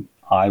than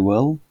I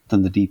will,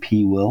 than the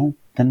DP will,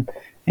 than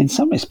in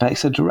some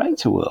respects a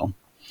director will.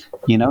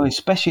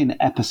 Especially in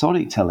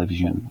episodic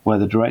television, where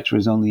the director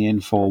is only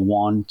in for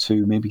 1,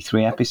 2, maybe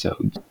 3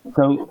 episodes.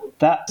 So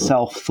that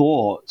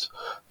self-thought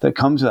that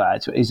comes with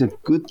that is a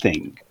good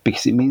thing,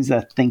 because it means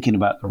they're thinking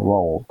about the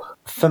role.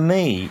 For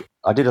me,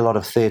 I did a lot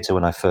of theatre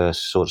when I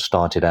first sort of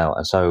started out,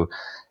 and so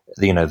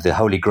the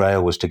holy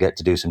grail was to get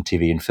to do some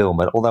TV and film.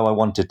 But although I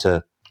wanted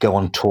to go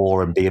on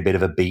tour and be a bit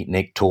of a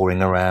beatnik,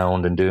 touring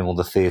around and doing all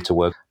the theatre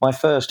work, my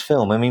first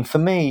film, I mean, for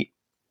me,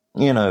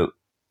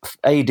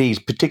 ADs,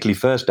 particularly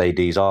first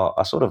ADs,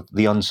 are sort of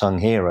the unsung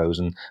heroes,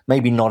 and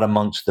maybe not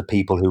amongst the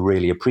people who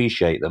really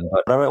appreciate them.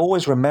 But I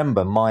always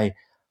remember my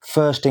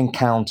first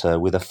encounter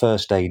with a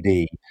first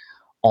AD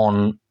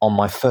on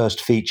my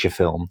first feature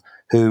film,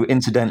 who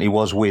incidentally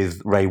was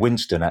with Ray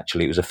Winston,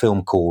 actually. It was a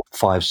film called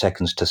 5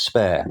 Seconds to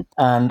Spare.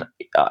 And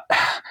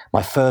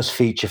my first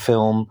feature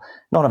film,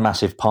 not a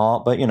massive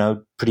part, but,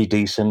 pretty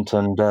decent.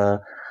 And,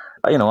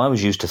 I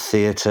was used to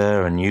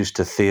theatre and used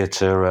to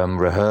theatre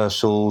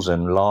rehearsals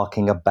and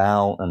larking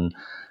about.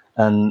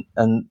 And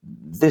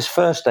this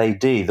first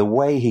AD, the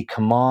way he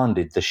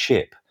commanded the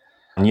ship,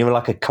 and you were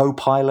like a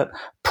co-pilot,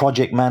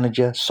 project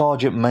manager,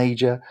 sergeant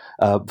major,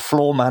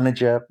 floor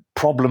manager,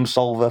 problem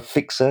solver,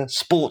 fixer,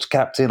 sports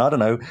captain, I don't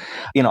know.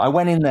 I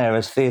went in there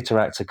as theatre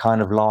actor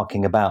kind of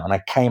larking about, and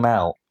I came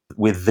out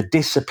with the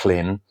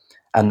discipline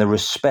and the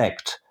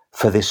respect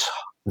for this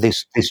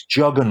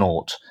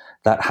juggernaut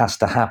that has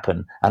to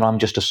happen, and I'm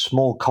just a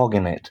small cog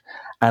in it.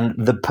 And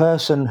the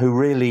person who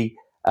really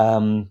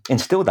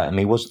instilled that in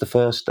me was the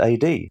first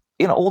AD.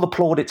 All the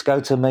plaudits go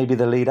to maybe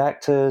the lead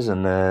actors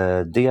and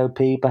the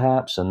DOP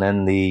perhaps, and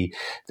then the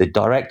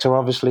director,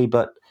 obviously.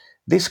 But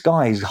this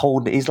guy he's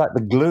like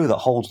the glue that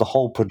holds the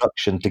whole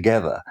production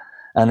together.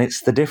 And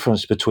it's the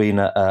difference between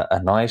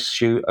a nice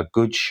shoot, a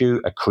good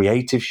shoot, a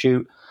creative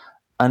shoot,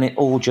 and it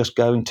all just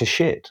going to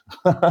shit.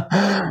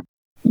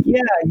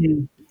 Yeah.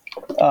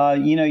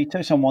 You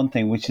touched on one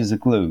thing, which is the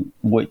glue,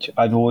 which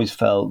I've always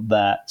felt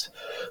that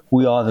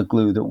we are the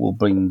glue that will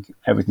bring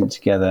everything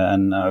together.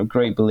 And I'm a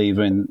great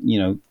believer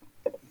in,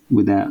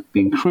 without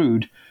being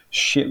crude,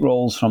 shit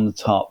rolls from the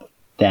top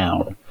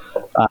down.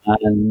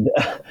 And,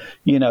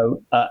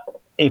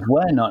 if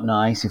we're not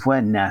nice, if we're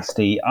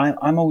nasty,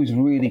 I'm always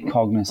really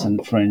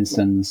cognizant, for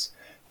instance,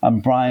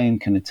 and Brian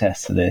can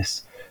attest to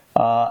this,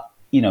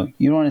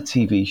 you're on a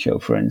TV show,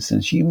 for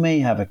instance, you may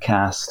have a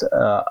cast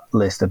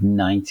list of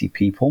 90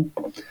 people.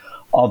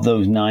 Of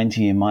those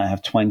 90, you might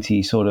have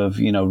 20 sort of,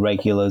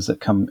 regulars that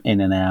come in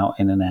and out,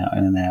 in and out,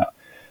 in and out.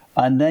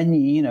 And then,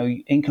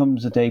 in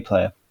comes a day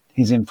player.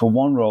 He's in for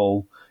one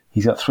role.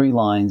 He's got 3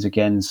 lines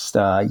against,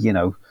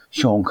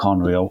 Sean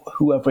Connery or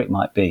whoever it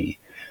might be.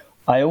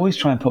 I always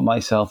try and put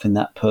myself in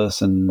that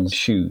person's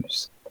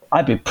shoes.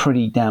 I'd be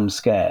pretty damn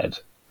scared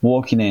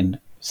walking in,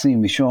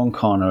 seeing me Sean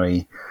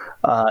Connery.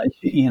 Fuck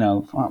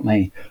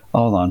me.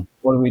 Hold on.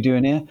 What are we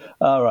doing here?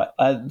 All right.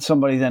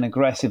 Somebody then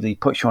aggressively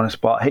puts you on a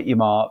spot, hit your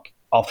mark,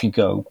 off you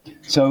go.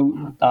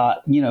 So,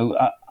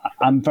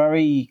 I'm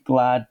very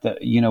glad that,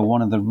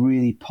 one of the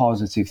really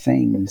positive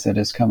things that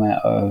has come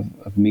out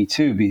of Me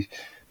Too,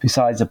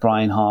 besides the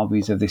Brian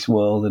Harveys of this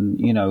world and,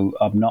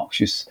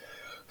 obnoxious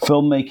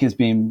filmmakers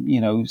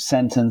being,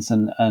 sentenced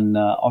and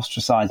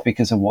ostracized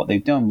because of what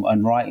they've done,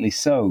 and rightly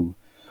so.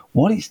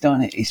 What it's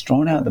done, it's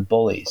drawn out the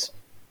bullies,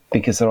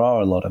 because there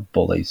are a lot of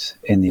bullies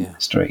in the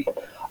industry.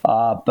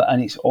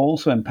 And it's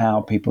also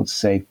empowered people to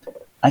say,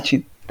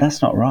 actually,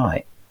 that's not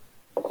right.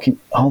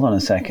 Hold on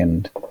a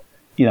second.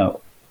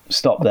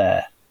 Stop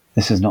there.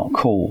 This is not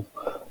cool.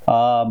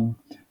 I've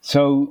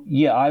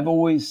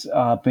always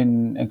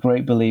been a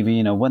great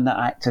believer, when the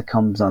actor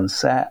comes on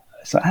set,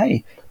 it's like,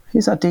 hey,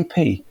 here's our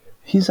DP.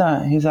 he's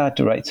our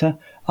director.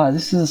 Oh,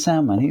 this is a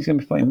sound man. He's going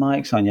to be putting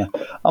mics on you.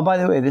 Oh, by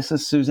the way, this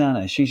is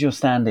Susanna. She's your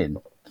stand-in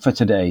for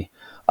today.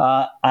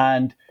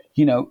 And,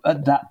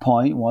 at that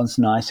point, once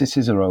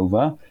niceties are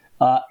over,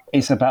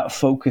 it's about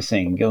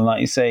focusing. And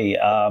like you say,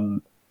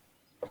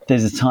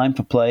 there's a time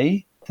for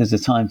play. There's a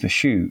time for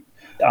shoot.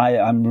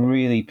 I'm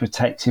really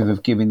protective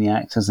of giving the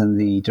actors and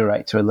the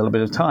director a little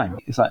bit of time.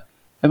 It's like,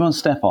 everyone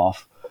step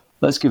off.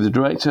 Let's give the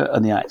director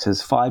and the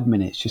actors 5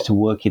 minutes just to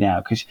work it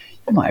out, because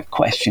you might have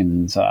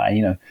questions.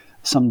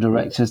 Some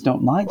directors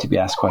don't like to be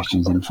asked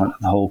questions in front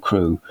of the whole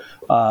crew.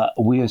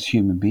 We as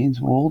human beings,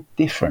 we're all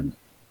different,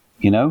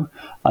 and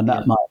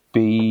that might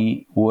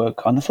be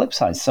work on the flip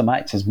side. Some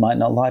actors might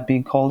not like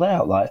being called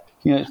out.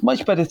 It's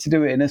much better to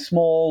do it in a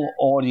small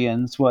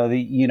audience where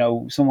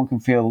someone can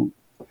feel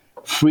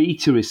free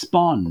to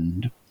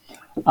respond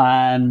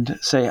and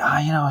say,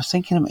 I was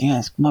thinking,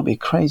 it might be a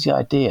crazy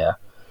idea,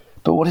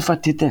 but what if I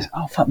did this?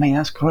 Oh, fuck me,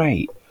 that's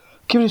great.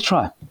 Give it a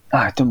try.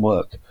 It didn't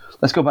work.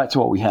 Let's go back to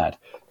what we had.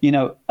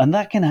 And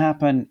that can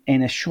happen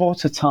in a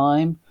shorter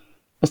time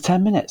as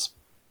 10 minutes.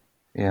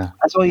 Yeah.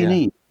 That's all you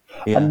need.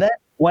 Yeah. And then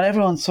when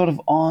everyone's sort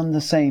of on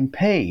the same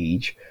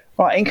page,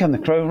 right, in come the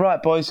crew.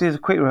 Right, boys, here's a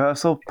quick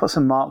rehearsal. Put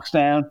some marks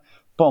down.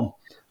 Boom.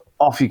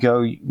 Off you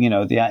go.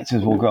 The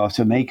actors will go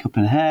after makeup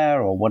and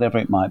hair or whatever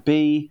it might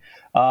be.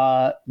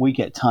 We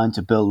get time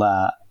to build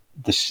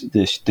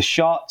the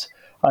shot.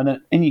 And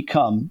then in you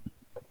come.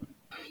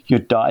 You're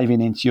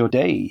diving into your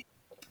day.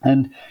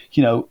 And,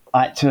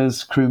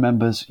 actors, crew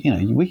members,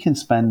 we can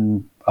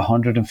spend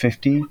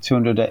 150,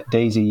 200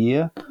 days a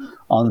year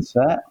on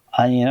set.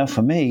 And,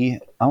 for me,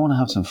 I want to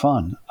have some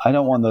fun. I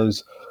don't want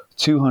those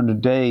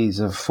 200 days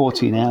of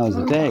 14 hours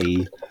a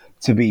day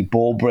to be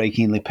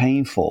ball-breakingly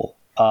painful.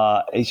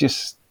 It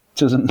just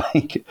doesn't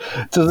make it.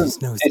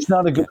 It's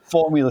not a good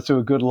formula to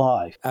a good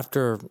life.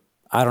 After,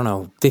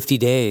 50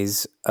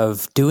 days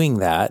of doing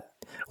that,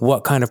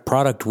 what kind of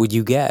product would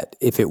you get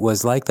if it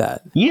was like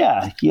that?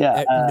 Yeah.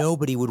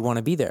 Nobody would want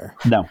to be there.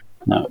 No.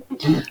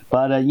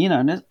 But,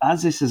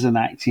 as this is an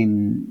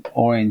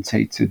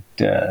acting-orientated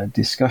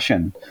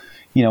discussion,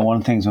 one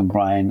of the things when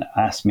Brian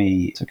asked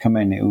me to come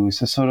in, it was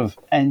to sort of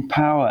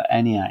empower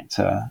any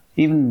actor,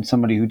 even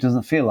somebody who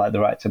doesn't feel like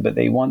the actor, but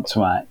they want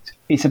to act.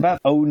 It's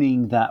about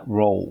owning that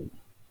role,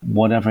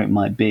 whatever it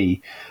might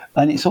be.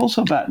 And it's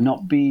also about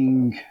not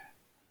being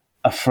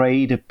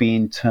afraid of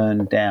being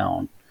turned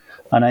down.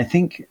 And I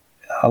think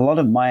a lot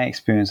of my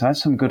experience, I have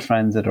some good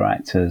friends that are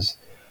actors,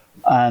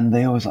 and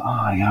they always,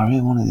 I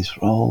really wanted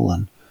this role,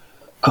 and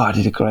God, I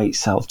did a great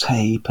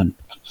self-tape, and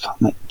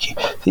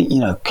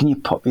can you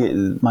pop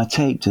my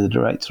tape to the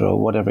director or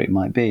whatever it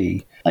might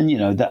be? And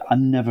that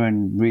I'm never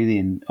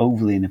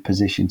overly in a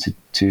position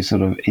to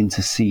sort of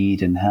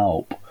intercede and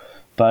help.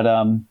 But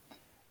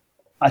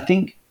I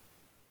think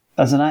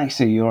as an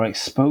actor, you're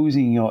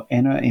exposing your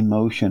inner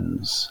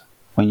emotions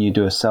when you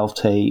do a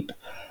self-tape,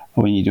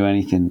 when you do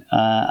anything.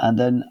 And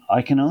then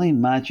I can only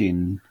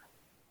imagine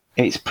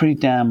it's pretty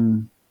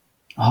damn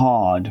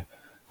hard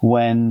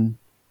when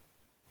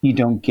you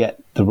don't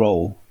get the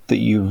role that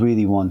you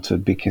really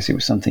wanted because it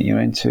was something you're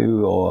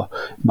into, or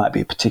it might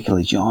be a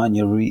particular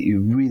genre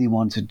you really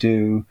want to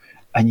do,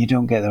 and you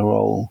don't get the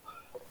role.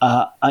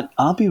 And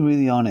I'll be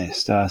really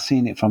honest,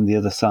 seeing it from the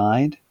other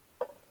side,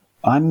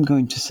 I'm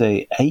going to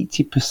say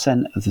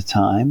 80% of the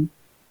time,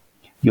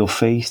 your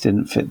face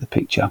didn't fit the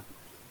picture.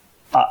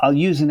 I'll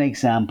use an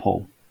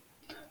example.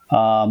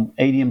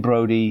 Adrian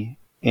Brody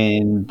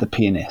in The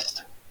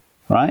Pianist,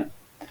 right?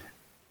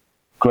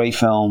 Great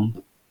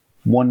film,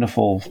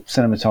 wonderful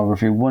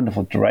cinematography,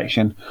 wonderful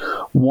direction,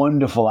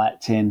 wonderful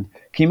acting.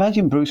 Can you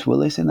imagine Bruce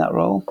Willis in that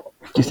role?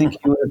 Do you think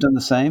he would have done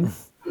the same?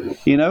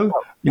 You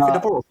could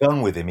have brought a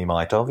gun with him, he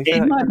might have.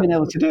 He might have been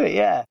able to do it,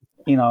 yeah.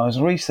 I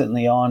was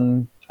recently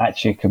on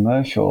actually a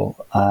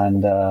commercial,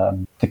 and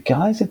the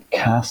guys had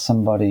cast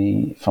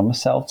somebody from a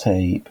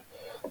self-tape.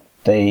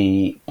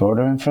 They brought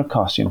her in for a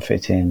costume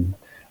fitting,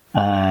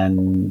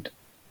 and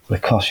the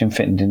costume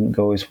fitting didn't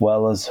go as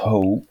well as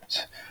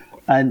hoped.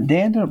 And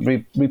they ended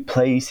up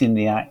replacing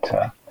the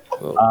actor.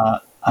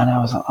 And I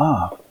was like,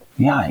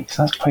 yikes,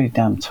 that's pretty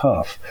damn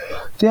tough.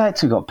 The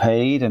actor got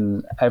paid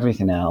and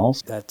everything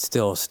else. That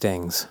still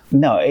stings.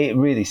 No, it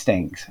really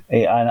stinks.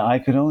 And I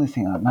could only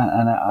think, man,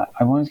 and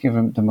I wanted to give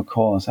them a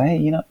call and say,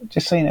 hey,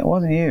 just saying it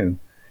wasn't you.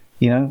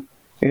 You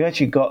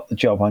actually got the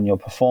job on your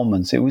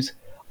performance. It was,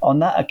 on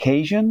that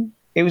occasion,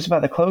 it was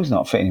about the clothes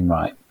not fitting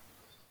right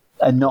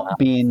and not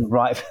being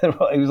right for the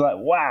role. It was like,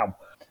 wow.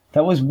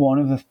 That was one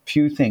of the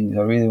few things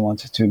I really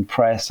wanted to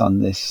impress on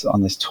this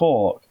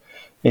talk,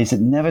 is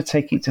that never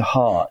take it to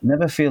heart.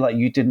 Never feel like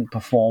you didn't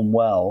perform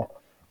well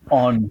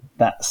on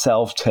that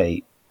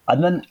self-tape.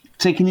 And then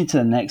taking it to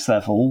the next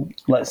level,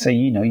 let's say,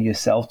 you're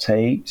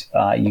self-taped,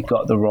 you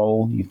got the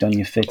role, you've done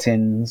your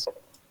fittings.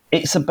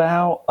 It's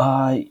about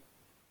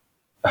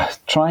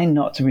trying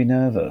not to be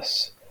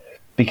nervous,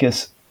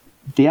 because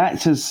the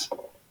actors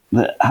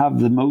that have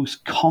the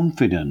most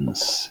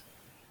confidence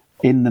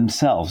in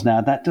themselves. Now,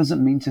 that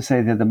doesn't mean to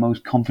say they're the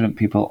most confident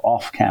people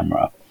off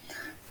camera.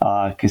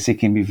 because it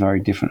can be very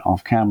different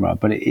off camera.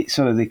 But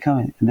so they come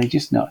in and they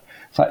just know.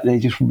 It's like they're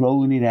just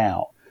rolling it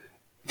out,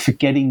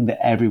 forgetting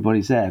that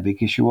everybody's there,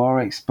 because you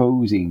are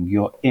exposing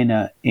your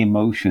inner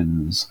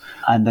emotions,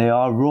 and they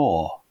are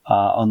raw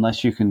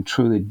unless you can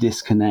truly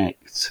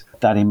disconnect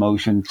that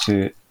emotion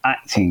to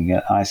acting.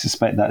 I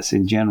suspect that's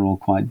in general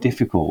quite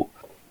difficult.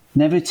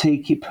 Never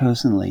take it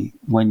personally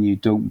when you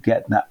don't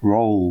get that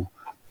role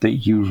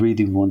that you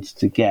really wanted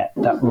to get.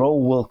 That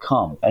role will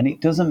come. And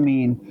it doesn't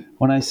mean,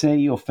 when I say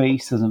your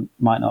face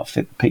might not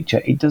fit the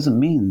picture, it doesn't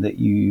mean that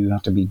you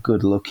have to be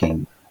good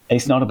looking.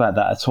 It's not about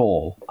that at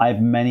all. I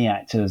have many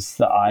actors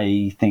that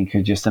I think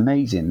are just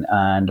amazing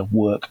and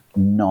work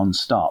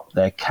non-stop.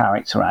 They're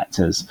character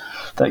actors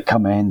that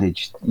come in,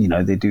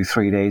 they do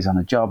 3 days on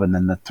a job and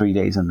then the 3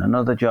 days on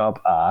another job.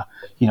 I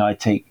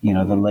take,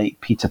 the late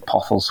Peter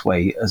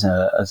Postlethwaite as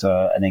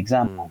an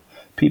example.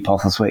 Pete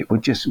Postlethwaite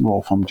would just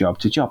roll from job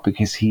to job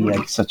because he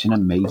had such an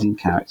amazing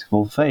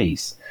characterful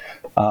face.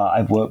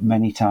 I've worked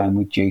many times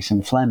with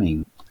Jason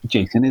Fleming.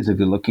 Jason is a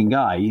good-looking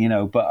guy,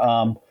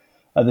 but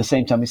at the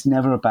same time, it's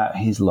never about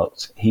his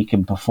looks. He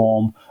can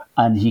perform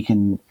and he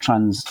can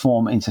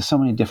transform into so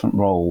many different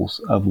roles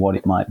of what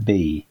it might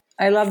be.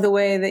 I love the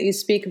way that you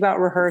speak about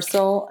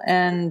rehearsal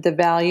and the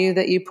value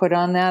that you put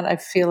on that. I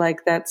feel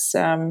like that's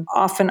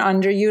often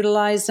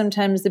underutilized.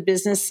 Sometimes the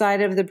business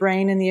side of the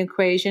brain in the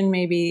equation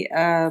maybe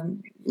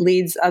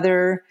leads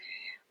other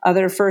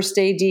first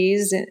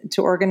ADs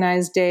to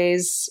organize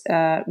days,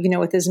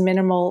 with as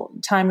minimal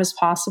time as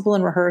possible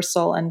in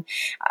rehearsal. And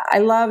I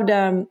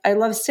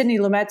love Sidney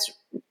Lumet's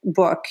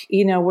book,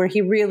 where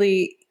he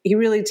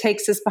really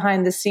takes us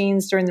behind the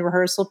scenes during the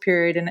rehearsal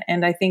period.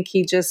 And I think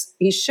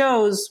he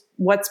shows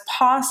what's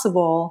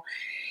possible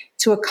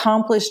to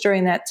accomplish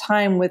during that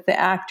time with the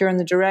actor and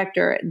the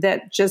director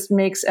that just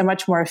makes a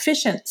much more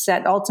efficient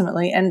set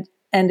ultimately and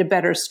a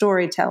better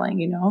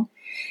storytelling,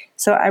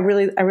 So I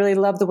really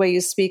love the way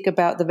you speak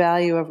about the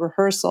value of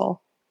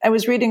rehearsal. I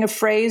was reading a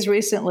phrase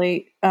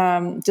recently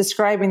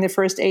describing the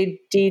first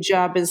AD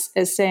job as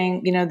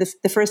saying,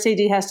 the first AD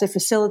has to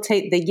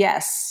facilitate the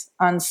yes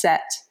on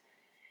set.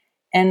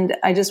 And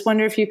I just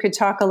wonder if you could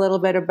talk a little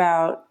bit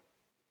about,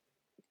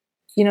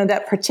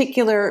 that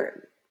particular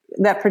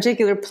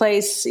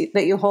place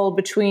that you hold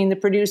between the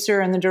producer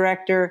and the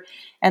director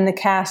and the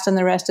cast and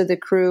the rest of the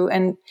crew,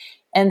 and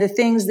the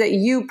things that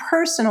you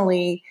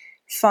personally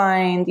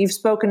find. You've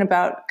spoken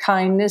about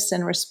kindness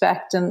and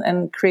respect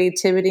and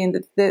creativity,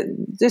 and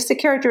just the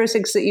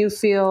characteristics that you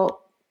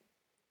feel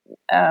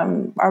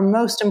are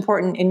most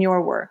important in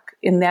your work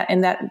in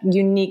that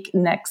unique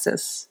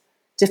nexus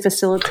to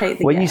facilitate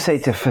the When yes. you say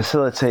to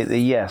facilitate the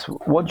yes,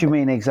 what do you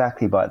mean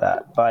exactly by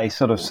that? By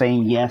sort of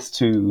saying yes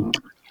to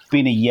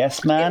being a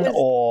yes man,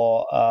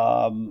 or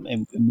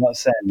in what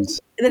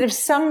sense? That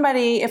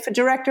if a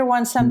director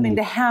wants something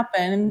to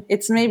happen,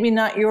 it's maybe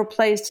not your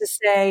place to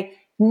say,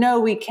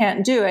 no, we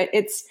can't do it.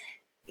 It's,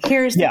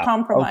 here's the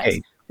compromise.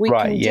 Okay. We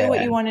can do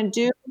what you want to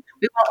do.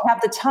 We won't have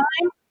the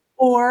time,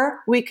 or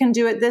we can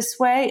do it this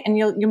way, and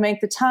you'll make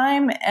the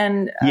time.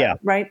 And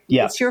right,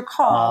 it's your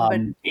call.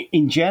 But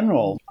in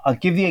general, I'll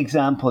give you an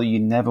example you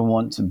never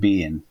want to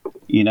be in.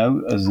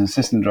 As an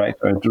assistant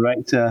director, or a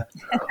director,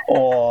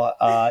 or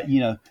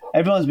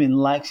everyone's been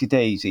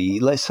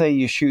laxy-daisy. Let's say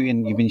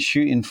you've been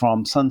shooting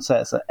from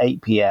sunsets at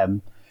 8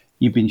 p.m.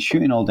 You've been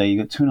shooting all day.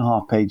 You've got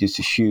 2.5 pages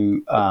to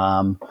shoot,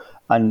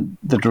 and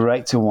the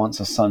director wants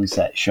a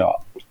sunset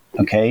shot.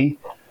 Okay,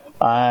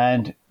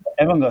 and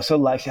everyone got so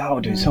laxy. Oh,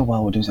 we're doing so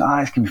well. We're doing so.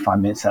 It's gonna be 5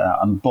 minutes at that,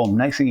 and boom.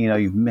 Next thing you know,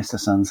 you've missed a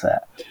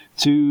sunset.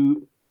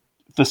 To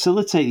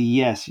facilitate the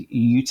yes,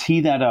 you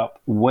tee that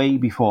up way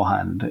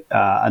beforehand,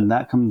 and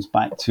that comes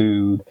back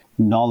to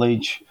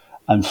knowledge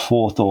and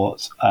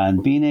forethought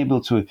and being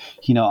able to,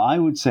 I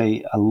would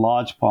say a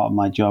large part of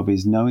my job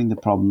is knowing the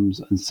problems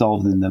and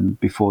solving them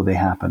before they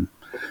happen.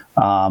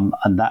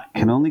 And that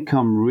can only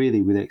come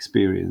really with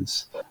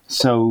experience.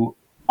 So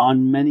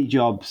on many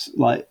jobs,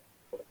 like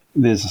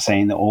there's a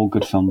saying that all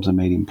good films are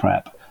made in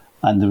prep.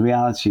 And the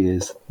reality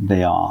is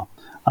they are.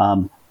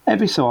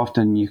 Every so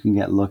often you can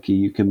get lucky.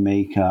 You can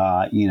make,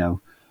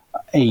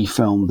 a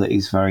film that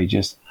is very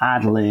just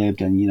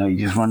ad-libbed and, you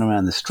just run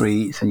around the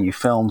streets and you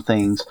film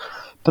things.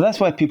 But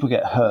that's why people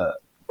get hurt.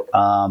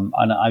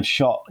 And I've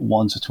shot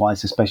once or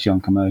twice, especially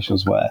on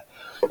commercials where,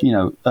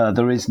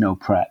 there is no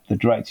prep. The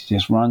director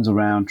just runs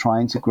around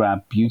trying to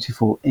grab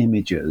beautiful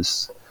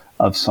images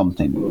of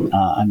something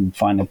and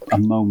find a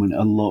moment,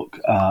 a look,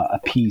 a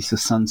piece, a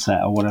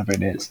sunset, or whatever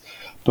it is.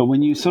 But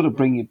when you sort of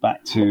bring it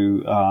back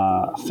to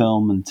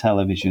film and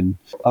television,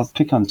 I'll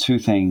pick on two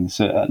things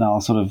and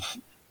I'll sort of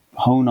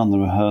hone on the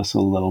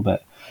rehearsal a little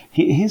bit.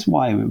 Here's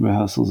why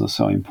rehearsals are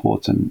so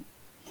important.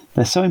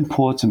 They're so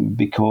important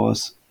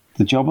because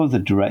the job of the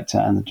director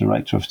and the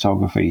director of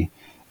photography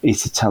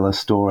is to tell a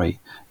story.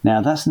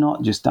 Now, that's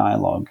not just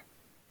dialogue.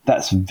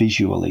 That's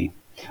visually.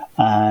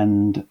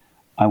 And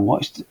I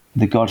watched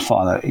The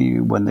Godfather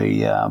when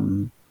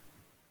the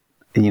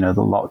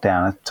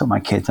lockdown. I took my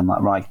kids. I'm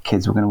like, right,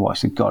 kids, we're going to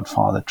watch the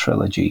Godfather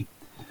trilogy.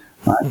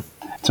 Right?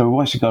 So we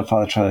watched the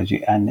Godfather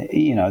trilogy, and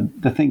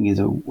the thing is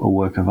a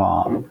work of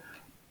art.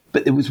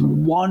 But there was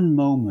one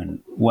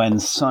moment when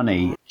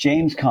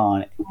James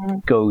Caan,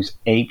 goes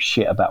ape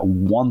shit about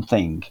one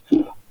thing.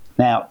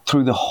 Now,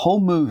 through the whole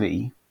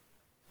movie,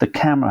 the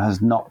camera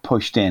has not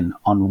pushed in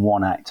on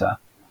one actor.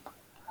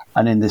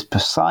 And in this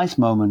precise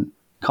moment,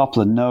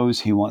 Coppola knows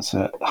he wants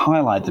to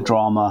highlight the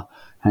drama,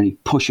 and he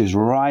pushes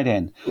right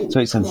in. So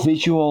it's a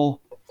visual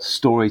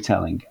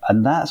storytelling,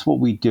 and that's what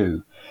we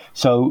do.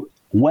 So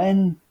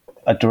when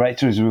a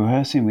director is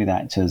rehearsing with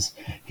actors,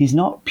 he's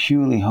not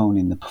purely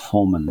honing the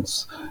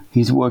performance.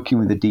 He's working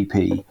with the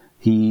DP.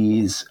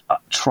 He's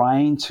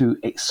trying to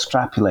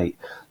extrapolate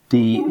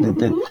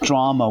the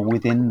drama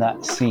within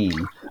that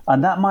scene.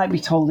 And that might be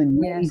told in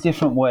many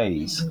different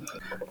ways.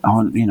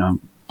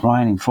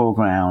 Brian in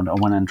foreground, or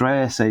when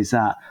Andrea says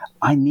that,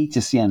 I need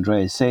to see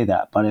Andrea say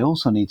that, but I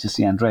also need to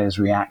see Andrea's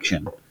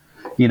reaction,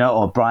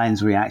 or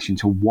Brian's reaction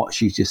to what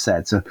she just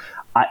said. So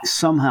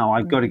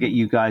I've got to get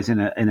you guys in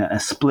a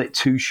split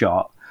two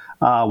shot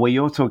where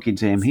you're talking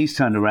to him, he's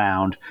turned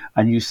around,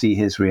 and you see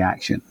his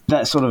reaction.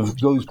 That sort of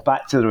goes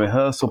back to the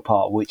rehearsal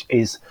part, which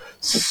is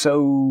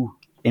so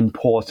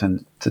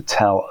important to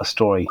tell a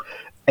story,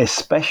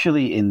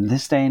 especially in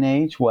this day and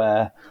age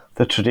where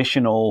the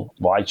traditional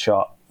wide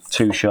shot,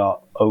 two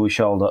shot, over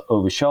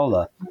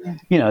shoulder,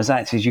 as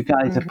actors, you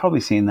guys have probably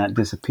seen that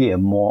disappear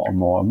more and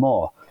more and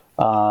more.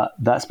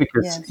 That's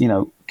because,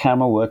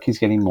 camera work is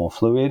getting more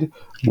fluid.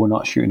 We're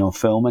not shooting on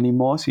film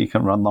anymore, so you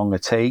can run longer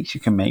takes,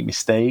 you can make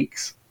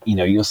mistakes.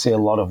 You'll see a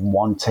lot of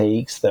one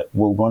takes that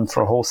will run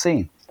for a whole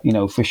scene.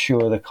 For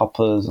sure, the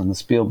Coppolas and the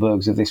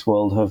Spielbergs of this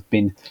world have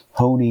been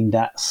honing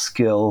that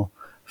skill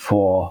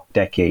for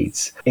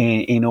decades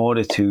in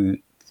order to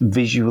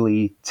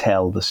visually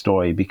tell the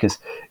story, because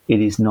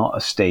it is not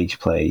a stage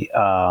play.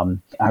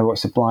 I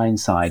watched The Blind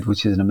Side,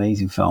 which is an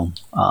amazing film.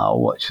 I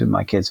watched with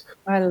my kids.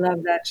 I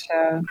love that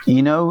show.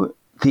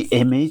 The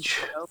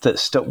image that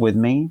stuck with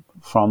me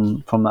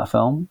from that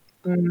film,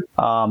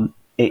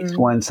 it's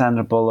when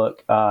Sandra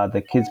Bullock,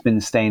 the kid's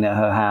been staying at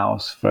her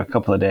house for a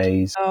couple of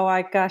days. Oh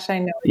my gosh, I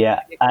know. Yeah,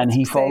 and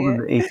he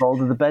folded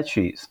the bed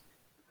sheets,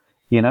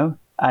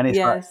 and it's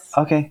like,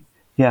 okay,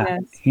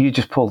 you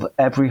just pulled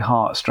every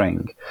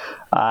heartstring,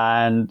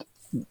 and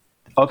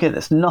okay,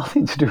 that's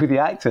nothing to do with the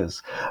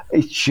actors.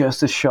 It's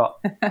just a shot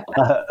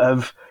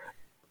of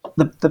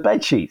the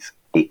bed sheets.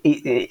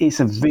 It's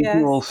a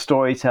visual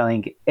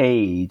storytelling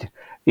aid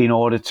in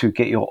order to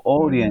get your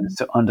audience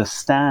to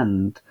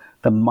understand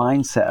the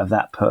mindset of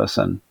that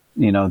person,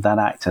 that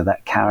actor,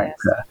 that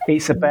character.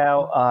 It's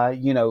about,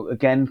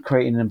 again,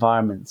 creating an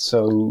environment.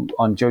 So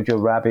on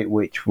JoJo Rabbit,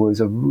 which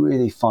was a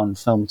really fun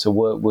film to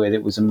work with,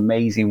 it was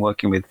amazing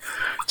working with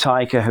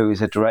Taika, who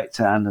is a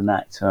director and an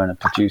actor and a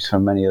producer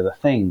and many other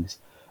things.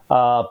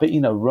 But,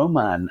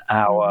 Roman,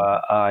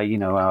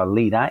 our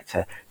lead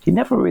actor, he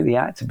never really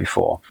acted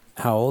before.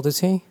 How old is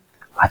he?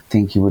 I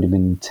think he would have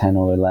been 10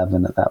 or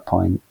 11 at that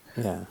point.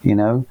 Yeah.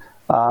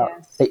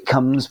 It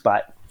comes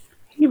back.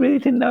 He really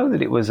didn't know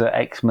that it was an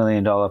 $X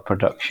million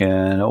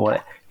production or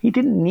what. He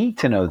didn't need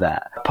to know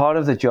that. Part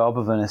of the job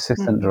of an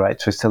assistant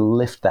director is to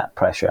lift that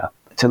pressure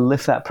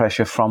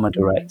from a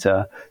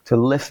director, to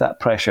lift that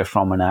pressure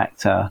from an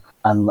actor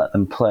and let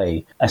them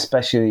play.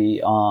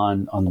 Especially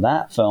on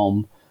that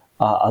film,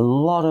 a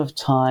lot of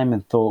time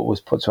and thought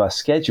was put to our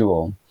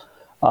schedule,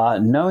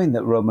 knowing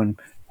that Roman,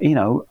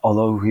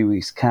 although he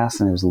was cast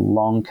and it was a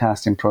long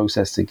casting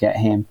process to get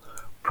him,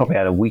 probably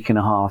had a week and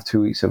a half,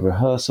 2 weeks of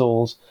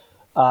rehearsals.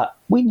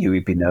 We knew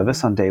he'd be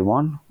nervous on day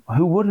one.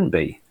 Who wouldn't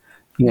be?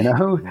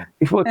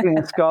 If we're looking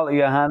at Scarlett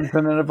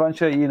Johansson and a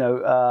bunch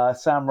of,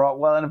 Sam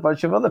Rockwell and a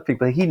bunch of other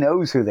people, he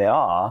knows who they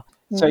are.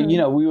 So,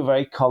 we were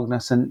very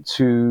cognizant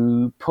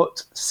to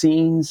put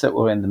scenes that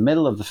were in the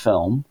middle of the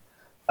film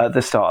at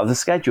the start of the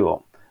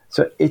schedule.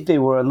 So if they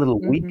were a little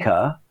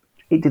weaker,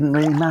 it didn't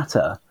really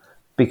matter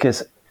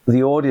because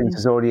the audience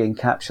is already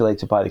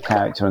encapsulated by the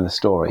character and the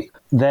story.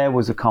 There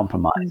was a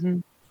compromise,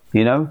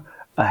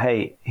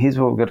 hey, here's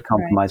what we're going to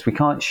compromise. Right. We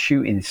can't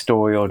shoot in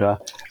story order.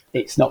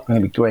 It's not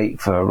going to be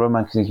great for a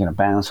romance because you're going to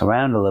bounce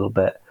around a little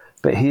bit.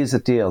 But here's the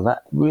deal.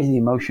 That really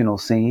emotional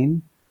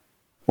scene,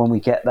 when we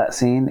get that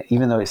scene,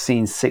 even though it's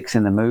scene 6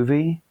 in the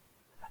movie,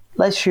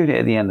 let's shoot it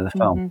at the end of the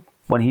film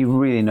when he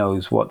really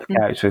knows what the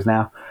character is.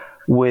 Now,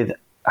 with,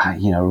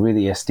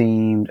 really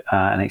esteemed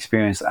and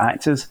experienced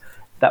actors,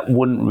 that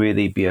wouldn't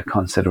really be a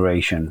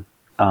consideration.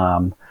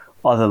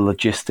 Other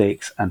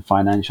logistics and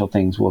financial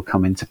things will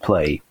come into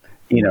play.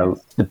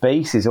 The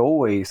base is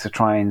always to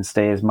try and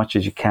stay as much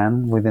as you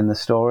can within the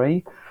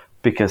story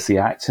because the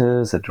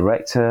actors, the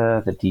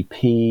director, the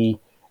DP,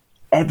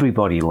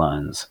 everybody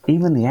learns.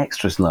 Even the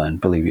extras learn,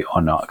 believe it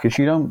or not, because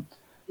you don't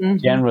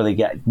generally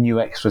get new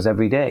extras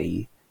every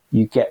day.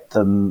 You get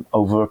them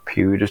over a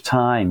period of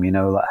time,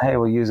 like, hey,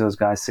 we'll use those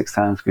guys 6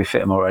 times. We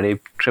fit them already,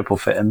 triple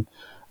fit them,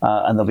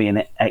 and they'll be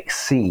in X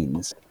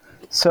scenes.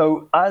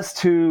 So as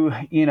to,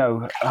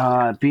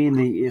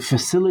 being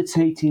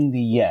facilitating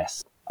the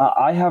yes,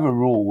 I have a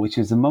rule, which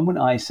is the moment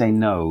I say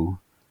no,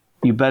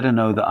 you better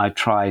know that I've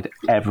tried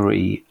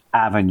every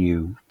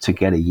avenue to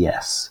get a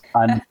yes.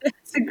 And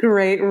It's a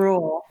great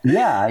rule.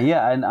 yeah,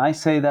 and I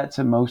say that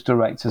to most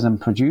directors and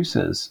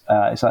producers.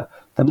 It's like,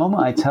 the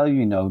moment I tell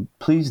you no,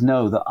 please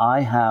know that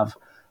I have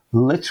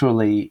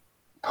literally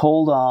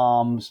pulled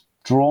arms,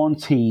 drawn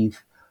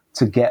teeth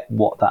to get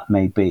what that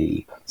may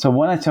be. So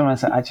when I turn around and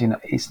say, actually, no,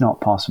 it's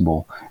not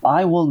possible,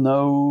 I will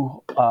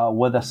know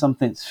whether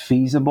something's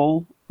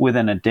feasible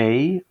within a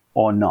day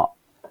or not.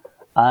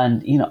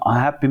 And, I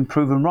have been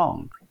proven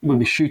wrong. We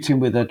were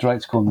shooting with a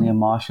director called Neil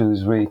Marshall,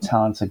 who's a really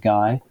talented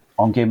guy,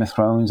 on Game of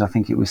Thrones. I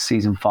think it was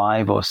season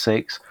 5 or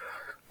 6.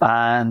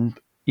 And,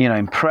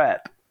 in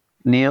prep,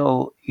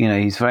 Neil,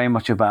 he's very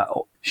much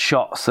about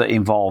shots that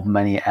involve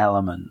many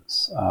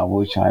elements,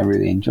 which I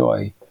really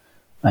enjoy.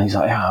 And he's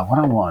like, what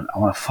I want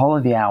to follow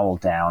the owl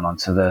down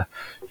onto the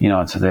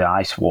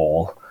ice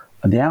wall.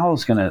 And the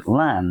owl's going to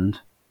land,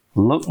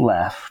 look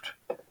left,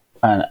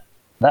 and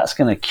that's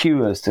going to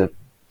cue us to,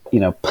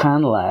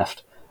 pan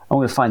left. I'm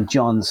going to find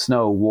Jon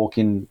Snow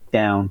walking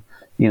down,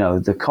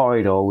 the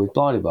corridor with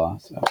blah, blah.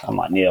 So I'm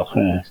like, Neil,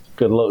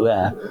 good luck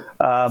there.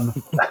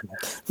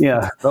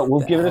 But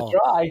we'll give it a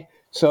try.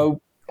 So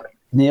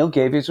Neil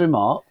gave his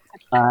remark,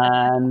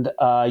 and, we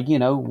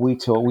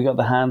got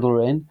the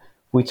handler in.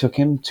 We took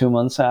him 2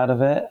 months out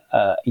of it.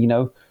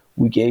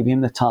 We gave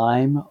him the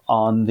time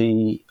on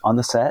the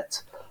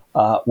set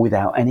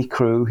without any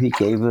crew. He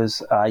gave us,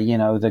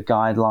 the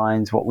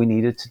guidelines, what we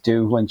needed to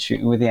do when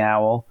shooting with the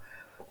owl.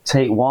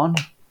 Take 1,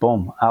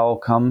 boom, owl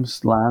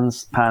comes,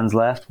 lands, pans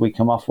left. We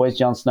come off. Where's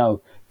Jon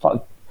Snow?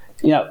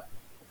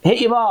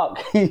 Hit your mark.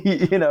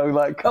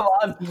 Come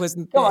on. He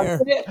wasn't come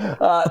there.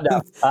 On.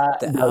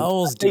 The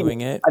owl's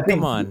doing it. I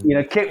think, come on.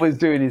 Kit was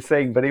doing his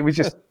thing, but it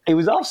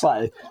was off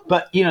slightly.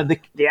 But,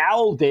 the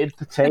owl did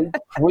the take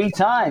 3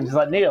 times. It's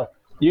like, Neil,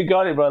 you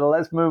got it, brother.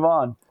 Let's move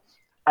on.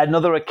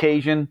 Another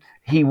occasion,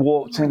 he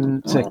walked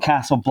into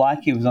Castle Black.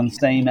 He was on the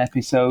same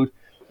episode.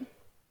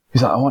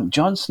 He's like, I want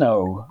Jon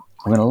Snow.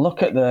 We're going to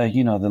look at the,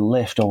 the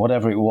lift or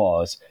whatever it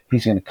was.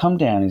 He's going to come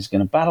down. He's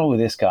going to battle with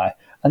this guy.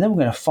 And then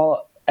we're going to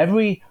follow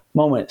every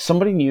moment.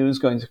 Somebody new is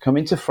going to come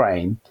into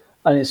frame,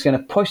 and it's going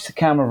to push the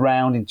camera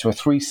around into a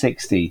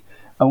 360.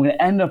 And we're going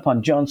to end up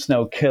on Jon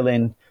Snow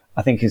killing,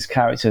 I think his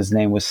character's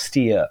name was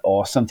Steer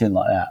or something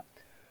like that.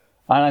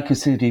 And I could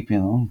see deep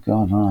in, oh,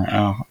 God, all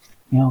right.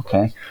 Yeah,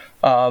 okay.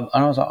 And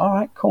I was like, all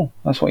right, cool.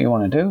 That's what you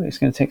want to do. It's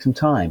going to take some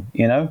time,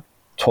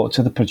 Talk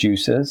to the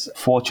producers.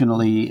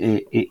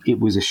 Fortunately, it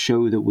was a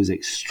show that was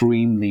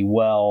extremely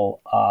well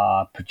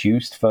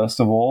produced, first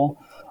of all,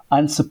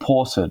 and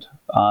supported.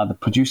 The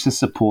producers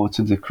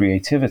supported the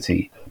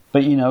creativity.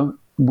 But,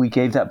 we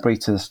gave that break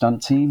to the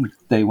stunt team.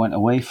 They went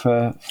away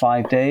for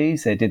 5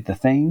 days. They did the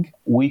thing.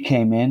 We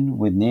came in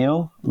with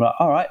Neil. We're like,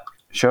 all right,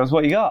 show us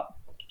what you got.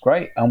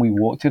 Great. And we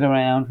walked it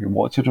around.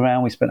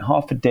 We spent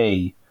half a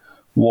day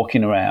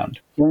walking around.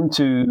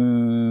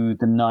 Into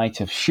the night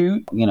of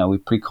shoot, we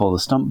pre-call the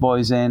stunt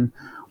boys in.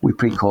 We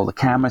pre-call the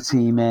camera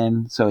team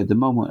in. So at the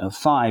moment of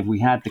 5, we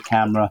had the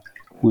camera.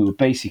 We were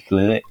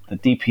basically lit. The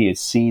DP had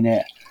seen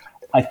it.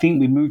 I think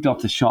we moved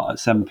off the shot at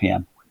 7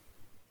 p.m.,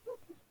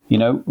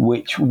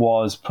 which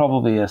was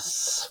probably a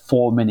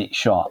 4-minute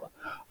shot,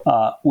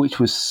 which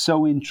was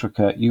so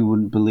intricate you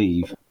wouldn't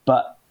believe.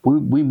 But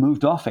we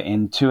moved off it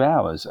in 2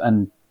 hours.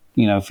 And,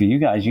 for you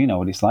guys,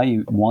 what it's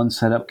like. One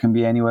setup can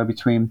be anywhere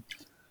between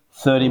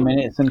 30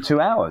 minutes and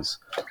 2 hours.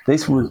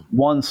 This was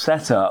one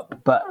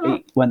setup, but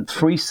it went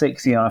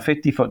 360 on a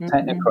 50-foot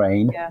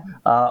Technocrane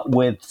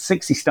with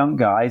 60 stunt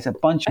guys, a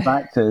bunch of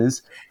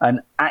actors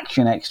and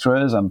action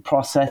extras and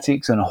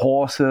prosthetics and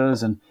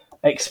horses and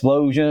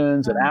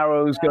explosions and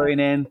arrows going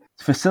in.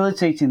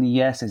 Facilitating the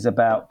yes is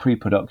about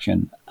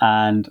pre-production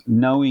and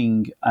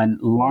knowing and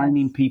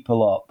lining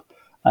people up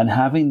and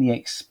having the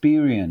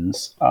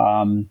experience.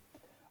 One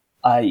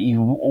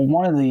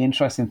of the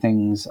interesting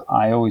things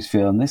I always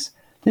feel, and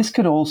this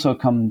could also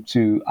come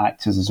to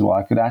actors as well.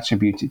 I could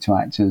attribute it to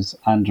actors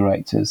and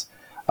directors.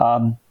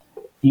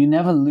 You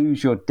never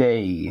lose your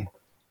day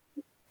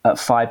at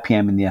 5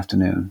 p.m. in the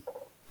afternoon.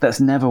 That's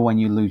never when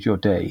you lose your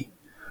day,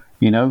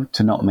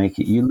 to not make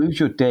it. You lose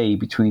your day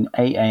between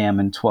 8 a.m.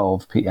 and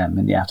 12 p.m.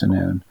 in the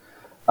afternoon.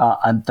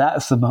 And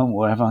that's the moment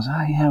where everyone's,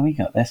 oh, yeah, we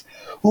got this.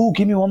 Oh,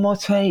 give me one more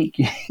take.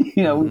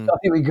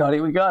 We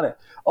got it.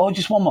 Oh,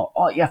 just one more.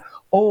 Oh, yeah.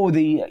 Oh,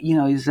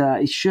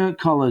 his shirt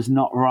collar's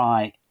not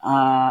right.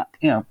 Blah,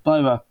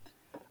 blah.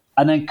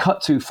 And then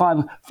cut to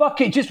 5.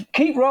 Fuck it, just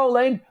keep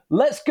rolling.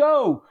 Let's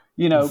go.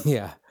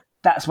 Yeah.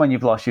 That's when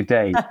you've lost your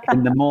day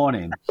in the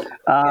morning.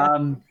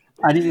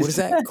 And what is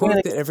that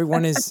quote that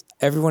everyone is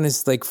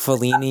like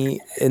Fellini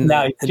in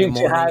the morning?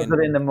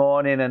 Hazard in the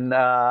morning, and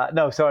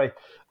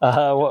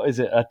what is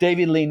it?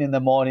 David Lean in the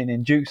morning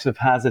and Dukes of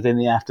Hazzard in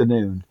the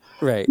afternoon.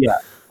 Right. Yeah,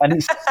 and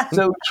it's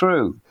so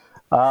true.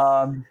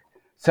 And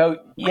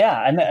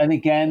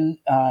again,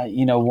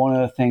 one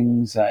of the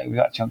things we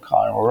got on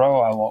Carnival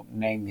Row, I won't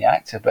name the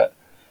actor, but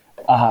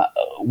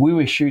we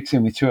were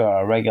shooting with 2 of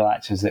our regular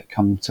actors that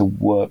come to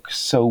work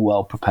so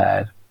well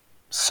prepared.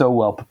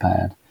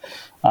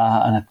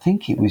 And I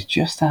think it was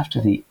just after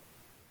the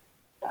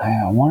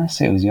I want to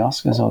say it was the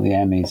Oscars or the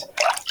Emmys,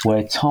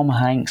 where Tom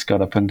Hanks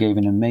got up and gave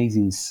an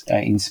amazing,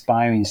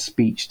 inspiring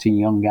speech to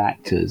young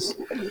actors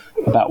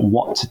about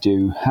what to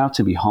do, how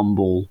to be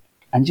humble,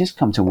 and just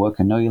come to work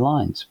and know your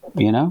lines,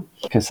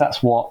 because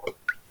that's what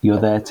you're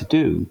there to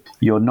do.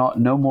 You're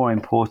no more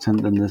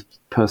important than the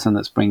person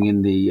that's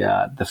bringing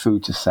the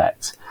food to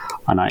set.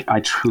 And I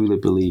truly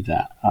believe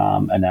that.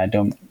 And I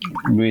don't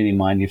really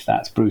mind if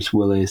that's Bruce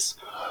Willis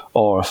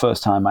or a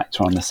first-time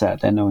actor on the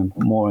set. They're no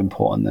more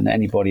important than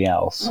anybody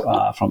else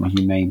from a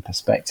humane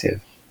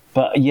perspective.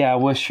 But yeah,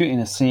 we're shooting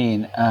a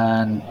scene,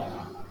 and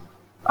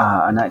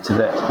an actor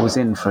that was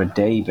in for a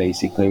day,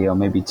 basically, or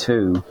maybe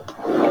two,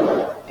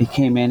 he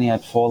came in, he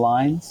had 4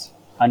 lines,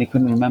 and he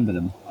couldn't remember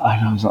them.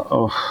 And I was like,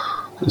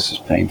 oh, this is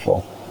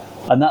painful.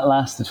 And that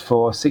lasted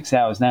for 6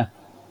 hours. Now,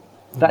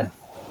 that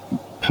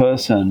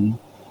person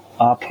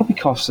probably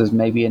cost us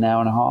maybe an hour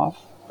and a half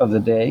of the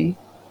day.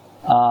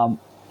 So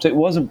it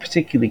wasn't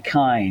particularly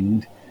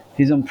kind.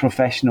 His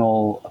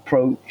unprofessional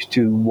approach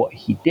to what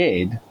he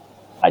did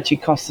actually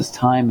cost us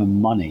time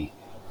and money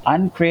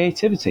and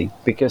creativity,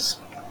 because,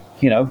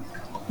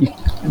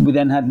 we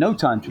then had no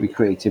time to be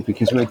creative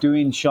because we're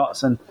doing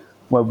shots and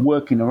we're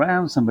working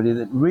around somebody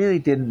that really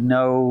didn't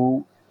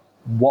know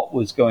what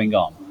was going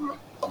on,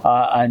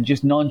 and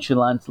just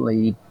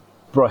nonchalantly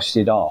brushed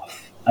it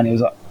off. And it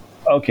was like,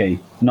 okay,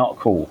 not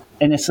cool.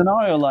 In a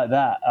scenario like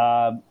that,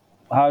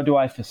 how do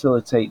I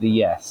facilitate the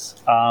yes?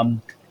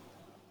 I'm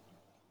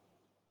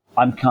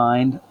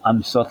kind,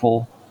 I'm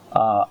subtle.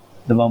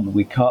 The moment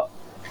we cut,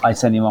 I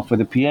send him off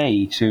with a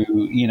PA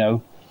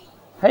to,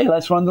 hey,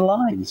 let's run the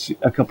lines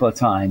a couple of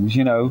times,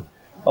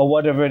 or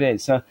whatever it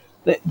is. So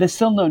there's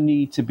still no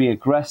need to be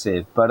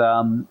aggressive, but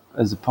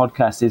as a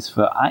podcast is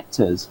for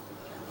actors,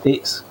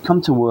 it's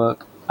come to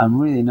work and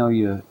really know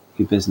your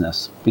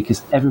business,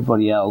 because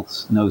everybody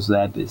else knows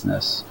their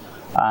business,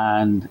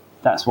 and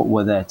that's what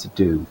we're there to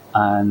do.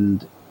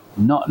 And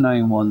not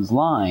knowing one's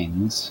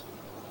lines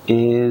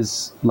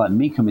is like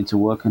me coming to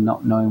work and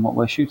not knowing what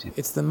we're shooting.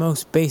 It's the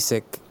most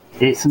basic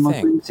It's the most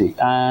thing. basic.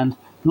 And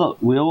look,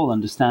 we all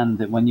understand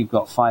that when you've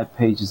got 5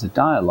 pages of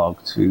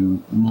dialogue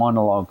to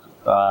monologue,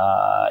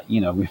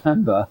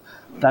 remember,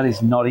 that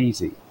is not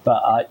easy.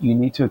 But you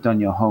need to have done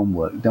your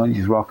homework. Don't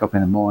just rock up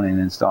in the morning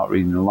and start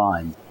reading the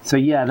lines. So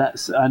yeah,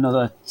 that's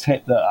another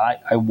tip that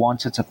I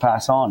wanted to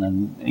pass on.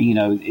 And,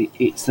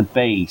 it's the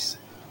base.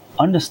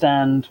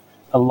 Understand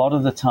a lot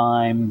of the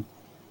time,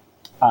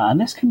 and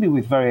this can be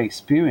with very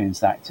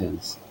experienced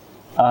actors,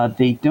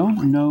 they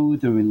don't know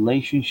the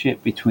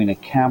relationship between a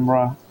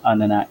camera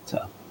and an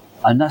actor.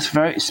 And that's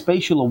very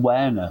spatial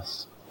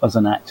awareness as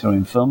an actor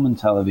in film and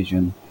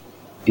television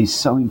is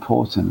so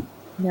important.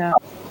 Yeah.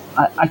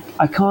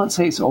 I can't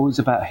say it's always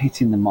about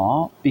hitting the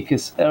mark,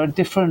 because there are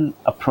different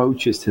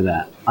approaches to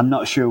that. I'm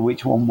not sure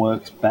which one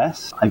works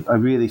best. I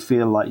really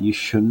feel like you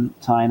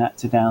shouldn't tie an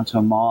actor down to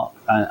a mark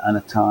and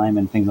a time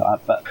and things like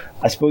that. But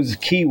I suppose the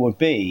key would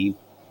be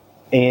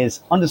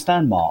is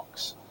understand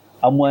marks.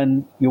 And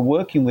when you're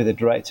working with a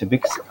director,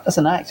 because as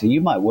an actor,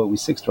 you might work with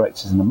 6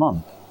 directors in a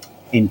month.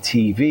 In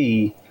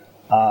TV,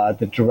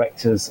 the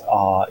directors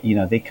are,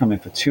 they come in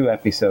for 2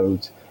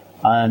 episodes.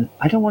 And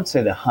I don't want to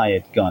say they're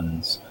hired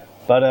guns,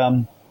 but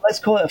let's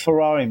call it a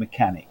Ferrari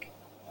mechanic.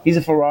 He's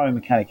a Ferrari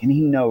mechanic, and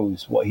he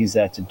knows what he's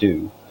there to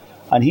do.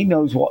 And he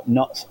knows what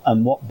nuts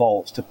and what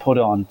bolts to put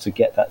on to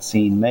get that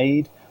scene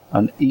made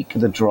and eke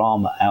the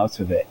drama out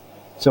of it.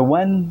 So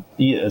when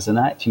you, as an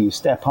actor, you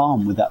step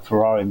on with that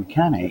Ferrari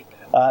mechanic,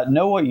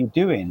 know what you're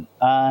doing.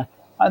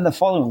 And the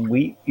following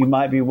week, you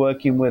might be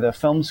working with a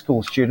film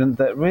school student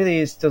that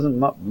really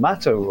doesn't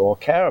matter or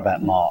care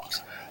about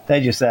marks.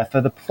 They're just there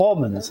for the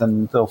performance,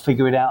 and they'll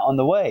figure it out on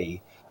the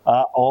way.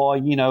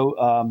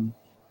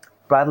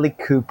 Bradley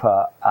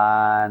Cooper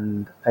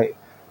and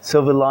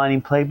Silver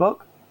Lining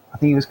Playbook, I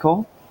think he was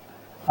called.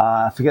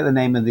 I forget the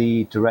name of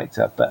the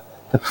director,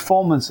 but the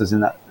performances in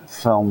that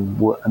film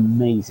were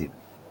amazing.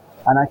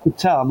 And I could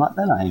tell, I'm like,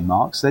 they're not any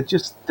marks. They're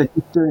just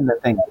doing their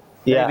thing.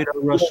 Yeah. David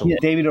O. Russell. Yeah,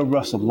 David O.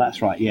 Russell,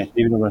 that's right. Yeah,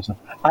 David O. Russell.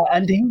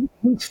 And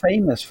he's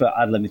famous for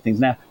ad-libbing things.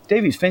 Now,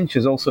 David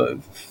Fincher's also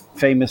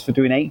famous for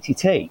doing 80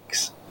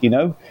 takes.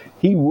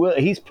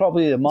 He's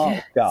probably the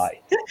mark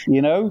guy.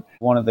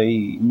 One of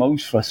the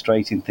most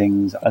frustrating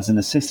things as an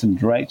assistant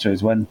director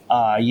is when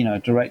a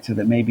director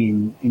that may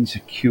be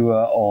insecure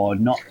or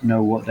not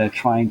know what they're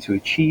trying to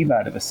achieve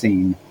out of a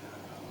scene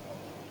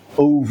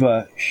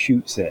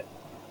overshoots it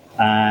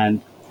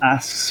and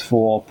asks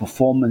for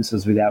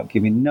performances without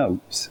giving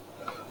notes.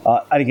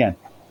 And again,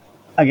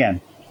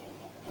 and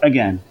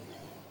again.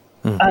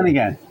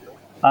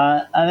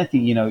 And I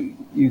think,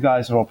 you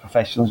guys are all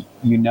professionals,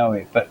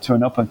 it, but to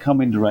an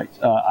up-and-coming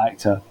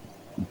actor,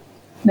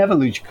 never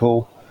lose your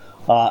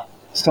cool.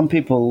 Some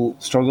people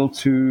struggle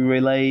to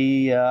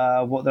relay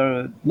what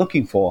they're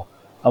looking for,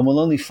 and will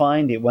only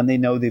find it when they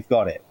know they've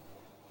got it.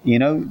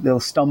 They'll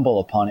stumble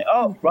upon it.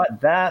 Oh,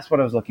 right, that's what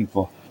I was looking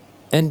for.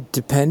 And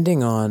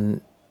depending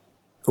on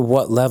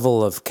what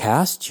level of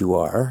cast you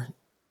are,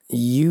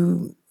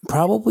 you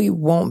probably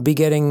won't be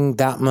getting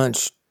that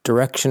much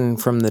direction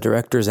from the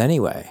directors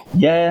anyway.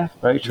 Yeah,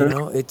 very true. You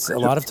know, it's a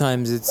lot of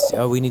times it's,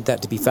 we need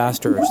that to be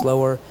faster or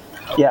slower.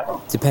 Yeah.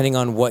 Depending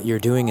on what you're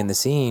doing in the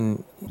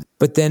scene.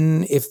 But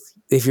then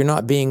if you're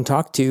not being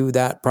talked to,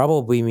 that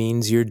probably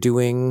means you're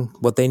doing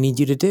what they need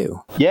you to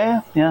do.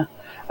 Yeah, yeah.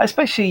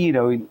 Especially, you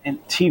know, in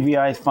TV,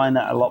 I find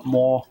that a lot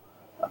more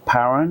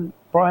apparent,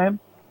 Brian.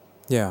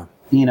 Yeah.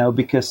 You know,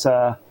 because,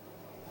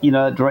 you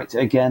know,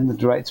 the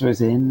director is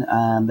in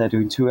and they're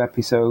doing 2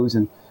 episodes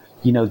and,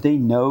 you know, they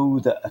know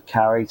that a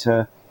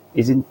character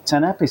is in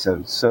 10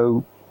 episodes.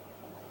 So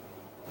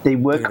they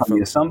work on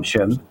the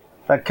assumption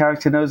that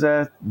character knows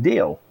their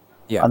deal.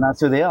 Yeah. And that's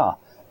who they are.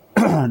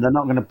 They're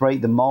not going to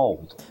break the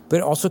mold. But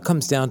it also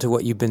comes down to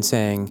what you've been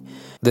saying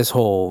this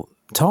whole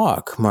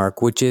talk,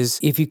 Mark, which is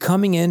if you're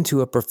coming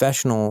into a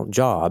professional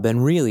job,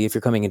 and really if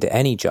you're coming into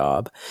any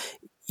job,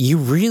 you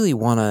really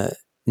want to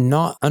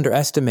not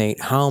underestimate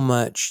how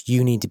much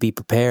you need to be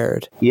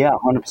prepared. Yeah,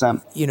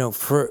 100%. You know,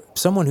 for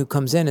someone who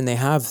comes in and they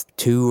have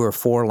 2 or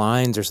 4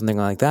 lines or something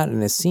like that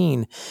in a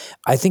scene,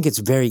 I think it's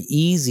very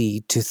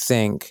easy to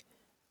think,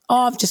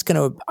 oh,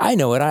 I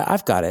know it.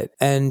 I've got it.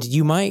 And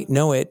you might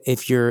know it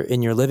if you're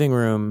in your living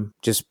room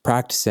just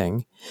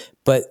practicing.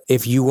 But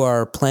if you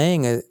are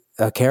playing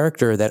a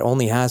character that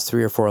only has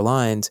 3 or 4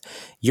 lines,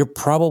 you're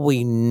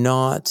probably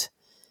not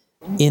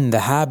in the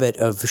habit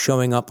of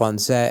showing up on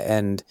set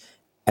and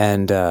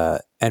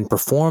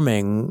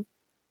performing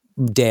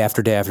day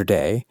after day after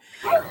day.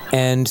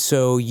 And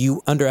so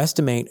you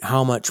underestimate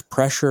how much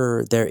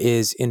pressure there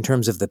is in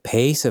terms of the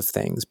pace of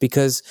things,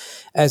 because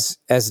as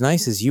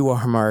nice as you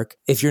are, Mark,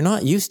 if you're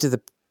not used to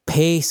the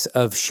pace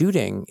of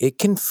shooting, it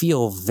can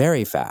feel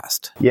very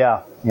fast.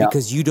 Yeah.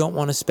 Because you don't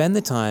want to spend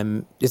the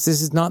time. This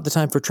is not the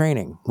time for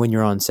training when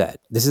you're on set.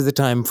 This is the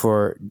time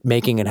for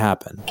making it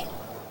happen.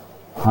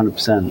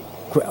 100%.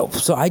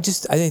 So I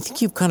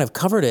think you've kind of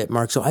covered it,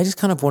 Mark. So I just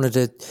kind of wanted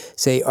to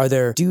say, are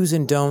there do's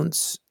and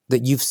don'ts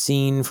that you've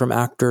seen from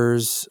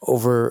actors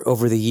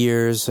over the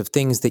years of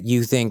things that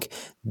you think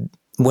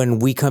when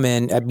we come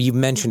in, you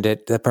mentioned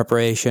it, the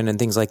preparation and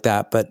things like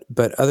that, but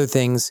other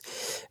things,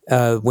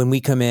 when we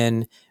come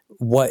in,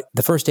 what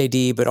the first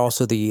AD, but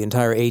also the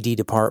entire AD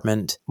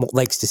department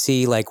likes to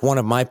see, like one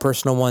of my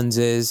personal ones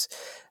is,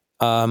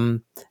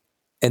 and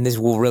this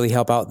will really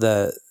help out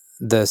the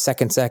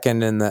second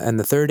and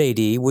the third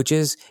AD, which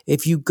is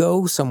if you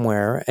go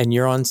somewhere and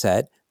you're on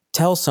set,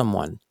 tell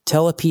someone,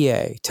 tell a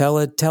PA, tell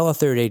a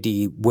third AD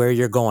where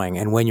you're going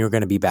and when you're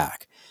going to be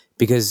back.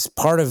 Because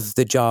part of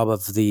the job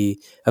of the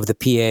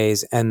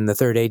PAs and the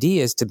third AD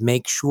is to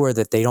make sure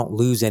that they don't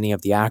lose any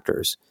of the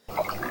actors.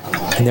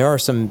 And there are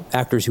some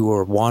actors who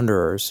are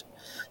wanderers.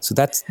 So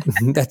that's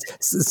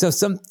so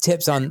some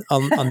tips on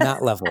that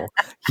level,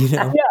 you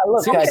know. Yeah,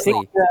 look, seriously.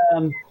 I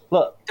think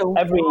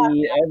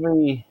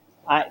every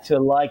actor,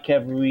 like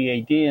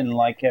every AD and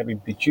like every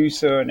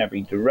producer and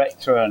every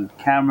director and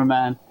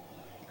cameraman,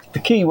 the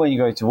key when you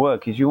go to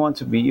work is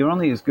you're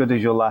only as good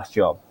as your last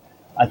job.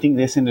 I think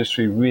this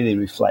industry really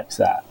reflects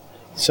that.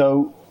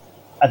 So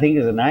I think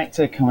as an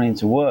actor coming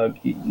into work,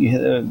 you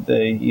hit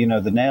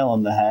the nail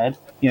on the head.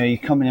 You know, you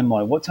come in the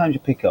morning. What time do you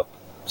pick up?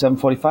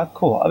 7:45?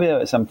 Cool. I'll be there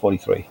at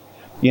 7:43.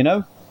 You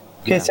know?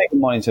 Okay, take the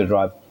morning to the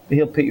drive.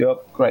 He'll pick you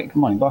up. Great. Good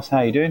morning, boss. How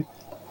are you doing?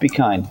 Be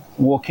kind.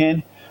 Walk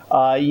in.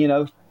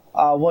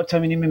 What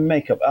time do you need me to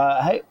make up?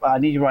 Hey, I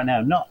need you right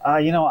now. No,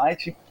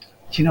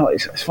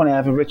 it's funny. I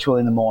have a ritual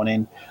in the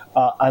morning.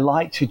 I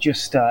like to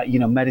just,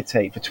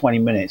 meditate for 20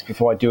 minutes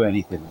before I do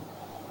anything.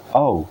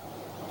 Oh,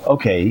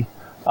 okay.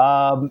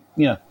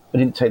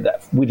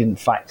 We didn't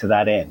factor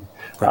that in.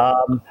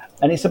 Right.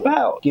 And it's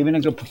about giving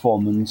a good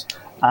performance.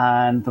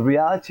 And the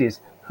reality is,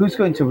 who's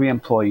going to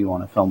re-employ you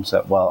on a film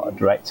set? Well, a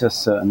director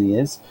certainly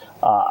is.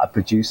 A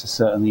producer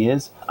certainly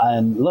is.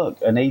 And look,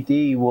 an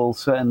AD will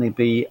certainly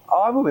be,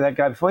 I worked with that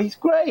guy before. He's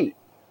great.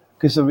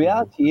 Because the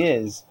reality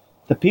is,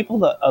 the people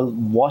that are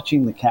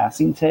watching the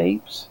casting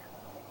tapes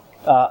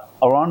are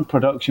on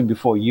production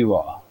before you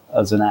are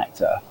as an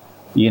actor.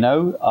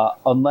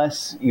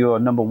 Unless you're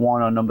number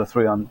 1 or number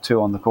 2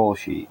 on the call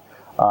sheet.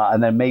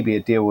 And then maybe a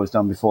deal was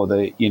done before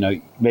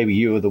maybe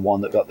you were the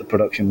one that got the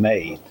production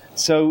made.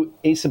 So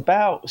it's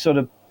about sort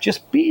of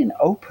just being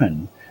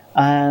open.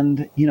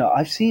 And,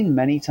 I've seen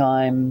many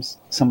times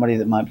somebody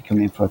that might be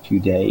coming in for a few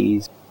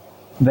days,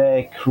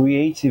 their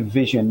creative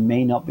vision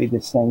may not be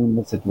the same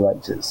as the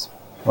director's,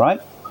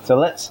 right? So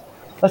let's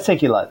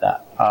take it like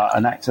that.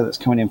 An actor that's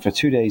coming in for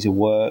 2 days of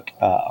work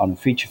on a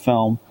feature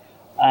film,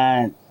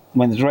 and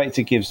when the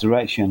director gives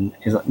direction,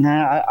 is like,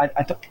 nah,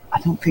 I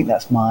don't think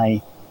that's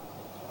my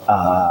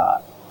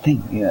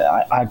thing.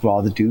 I'd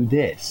rather do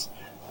this.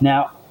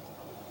 Now,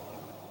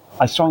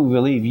 I strongly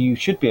believe you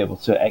should be able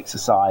to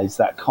exercise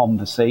that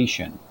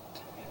conversation,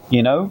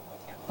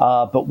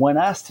 but when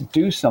asked to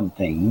do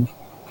something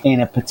in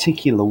a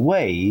particular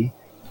way,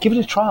 give it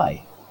a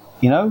try,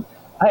 I'll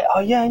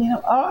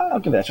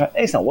give it a try.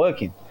 It's not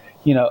working.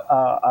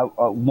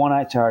 One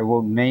actor, I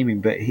won't name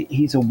him, but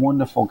he's a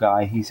wonderful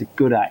guy. He's a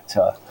good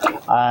actor.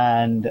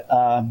 And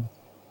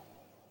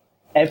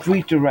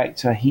every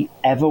director he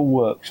ever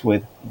works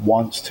with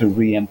wants to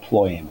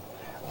re-employ him.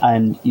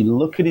 And you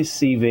look at his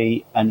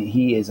CV, and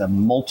he is a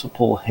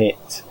multiple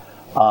hit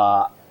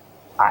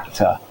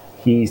actor.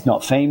 He's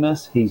not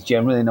famous. He's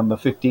generally number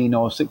 15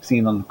 or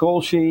 16 on the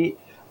call sheet.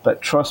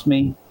 But trust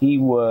me, he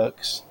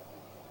works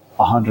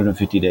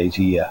 150 days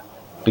a year.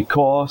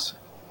 Because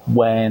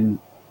when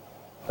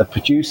the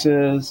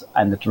producers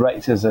and the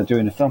directors are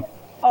doing a film,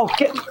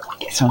 get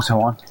so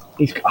on.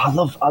 I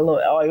love.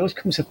 Oh, he always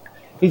comes.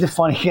 He's a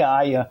funny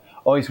guy,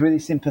 or he's really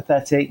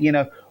sympathetic.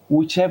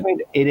 Whichever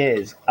it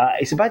is,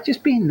 it's about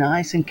just being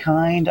nice and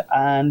kind.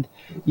 And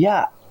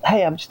yeah,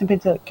 hey, I'm just a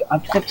bit.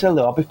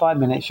 I'll be 5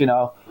 minutes.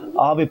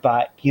 I'll be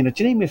back. Do you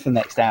need me for the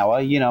next hour?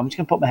 I'm just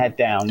gonna put my head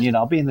down.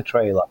 I'll be in the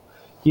trailer.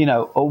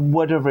 Or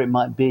whatever it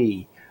might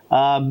be.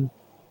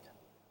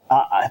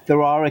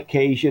 There are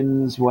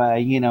occasions where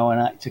an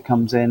actor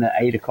comes in at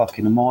 8 o'clock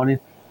in the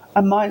morning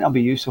and might not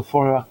be useful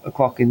 4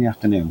 o'clock in the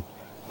afternoon.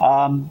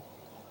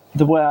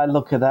 The way I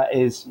look at that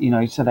is,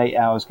 you said 8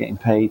 hours getting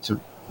paid to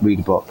read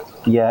a book.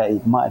 Yeah,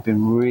 it might have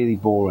been really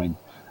boring,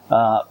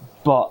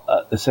 but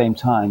at the same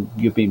time,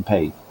 you're being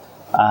paid,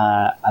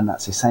 and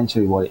that's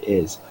essentially what it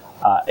is.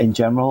 In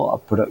general, a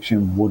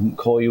production wouldn't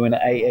call you in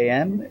at 8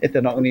 a.m. if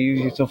they're not going to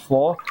use you till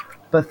 4,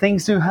 but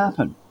things do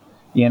happen.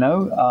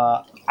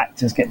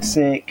 Actors get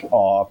sick,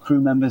 or crew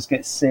members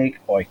get sick,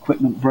 or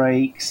equipment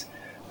breaks,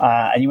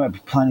 and you might be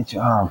planning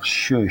to,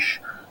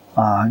 shush,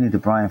 I need the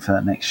Brian for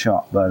that next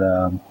shot, but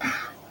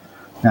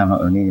now I'm not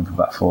going to need him for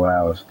about 4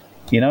 hours.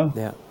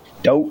 Yeah.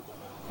 Don't.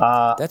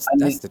 That's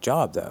the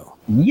job, though.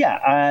 Yeah,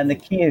 and the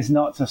key is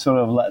not to sort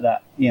of let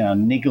that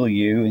niggle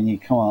you, and you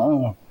come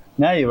on.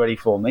 Now you're ready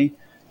for me.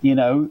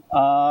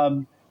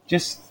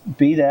 Just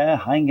be there,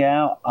 hang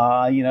out.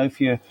 If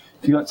you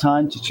got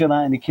time to chill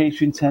out in the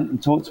catering tent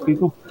and talk to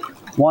people,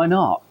 why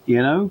not?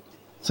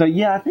 So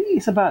yeah, I think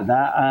it's about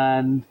that,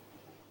 and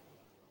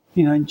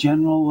in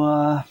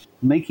general,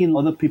 making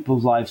other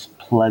people's lives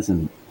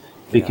pleasant.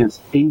 Because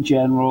in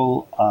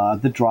general,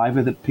 the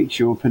driver that picks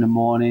you up in the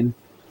morning,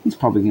 he's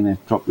probably going to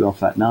drop you off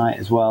that night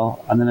as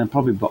well, and then I'll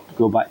probably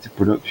go back to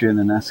production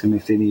and ask him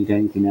if they need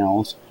anything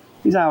else.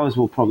 His hours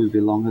will probably be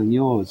longer than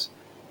yours.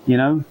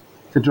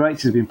 The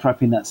director's been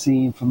prepping that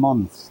scene for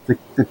months. The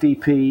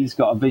DP's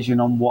got a vision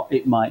on what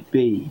it might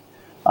be.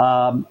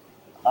 I'm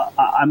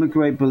a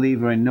great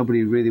believer in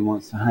nobody really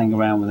wants to hang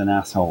around with an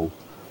asshole.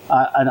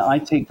 And I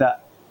take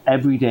that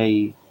every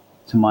day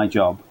to my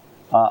job.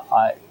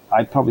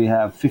 I probably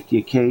have 50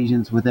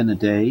 occasions within a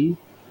day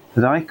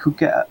that I could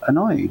get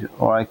annoyed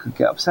or I could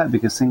get upset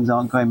because things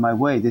aren't going my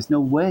way. There's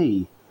no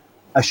way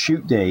a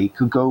shoot day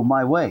could go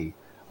my way.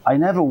 I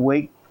never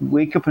wake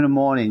up in the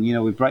morning,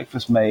 with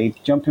breakfast made,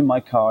 jump in my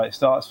car, it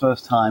starts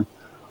first time.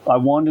 I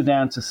wander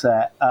down to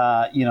set,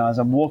 as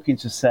I'm walking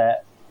to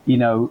set,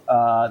 the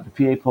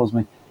PA pulls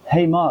me,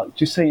 hey, Mark,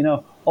 just so you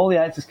know, all the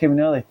actors came in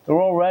early. They're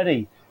all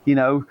ready,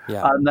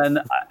 And then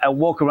I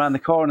walk around the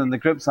corner and the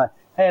group's like,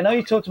 hey, I know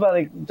you talked about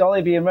the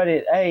dolly being ready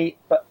at 8,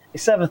 but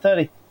it's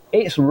 7:30.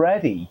 It's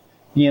ready,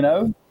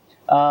 And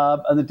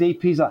the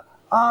DP's like,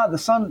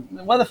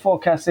 the weather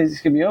forecast says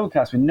it's going to be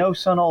overcast with no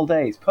sun all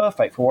day. It's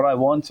perfect for what I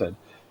wanted.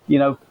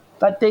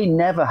 That day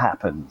never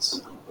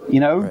happens.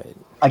 Right.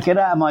 I get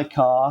out of my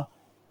car,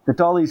 the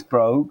dolly's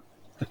broke,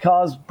 the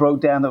car's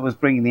broke down that was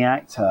bringing the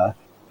actor.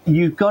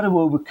 You've got to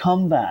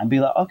overcome that and be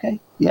like, okay,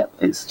 yep,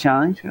 it's a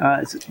challenge.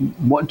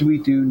 What do we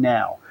do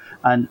now?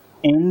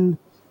 And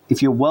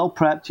if you're well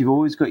prepped, you've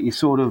always got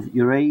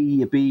your A,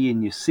 your B,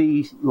 and your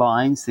C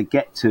lines to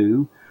get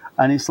to.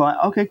 And it's like,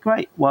 okay,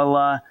 great.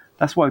 Well,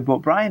 that's why we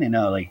brought Brian in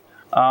early.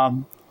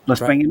 Let's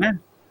bring him in.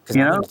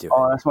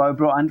 That's why we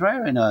brought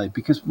Andrea in early,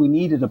 because we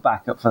needed a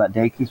backup for that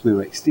day because we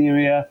were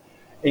exterior.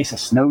 It's a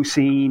snow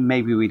scene.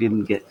 Maybe we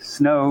didn't get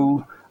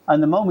snow.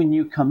 And the moment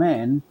you come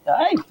in,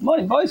 hey,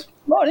 morning, boys.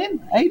 Morning.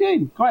 How you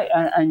doing? Great.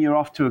 And you're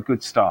off to a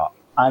good start.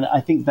 And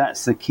I think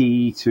that's the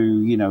key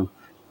to,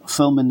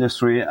 film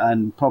industry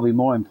and probably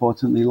more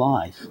importantly,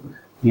 life.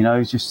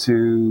 Just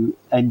to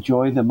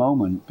enjoy the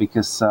moment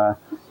because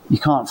you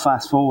can't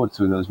fast forward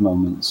through those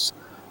moments.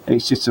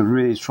 It's just to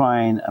really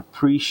try and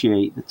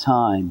appreciate the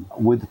time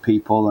with the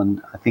people. And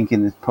I think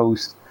in this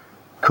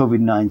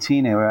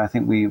post-COVID-19 era, I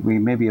think we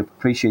maybe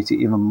appreciate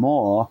it even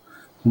more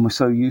when we're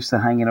so used to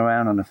hanging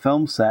around on a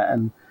film set.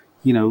 And,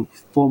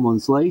 5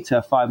 months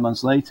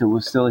later,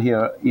 we're still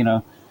here,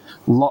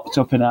 locked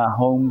up in our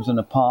homes and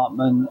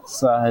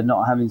apartments,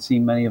 not having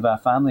seen many of our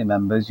family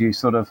members. You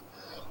sort of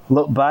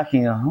look back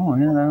and you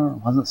go,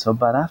 it wasn't so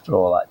bad after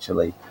all,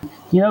 actually.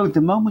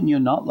 The moment you're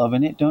not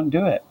loving it, don't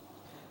do it.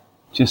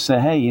 Just say,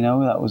 hey,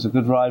 that was a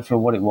good ride for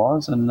what it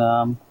was, and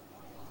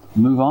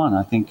move on.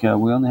 I think we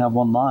only have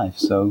one life,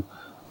 so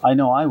I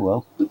know I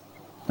will.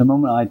 The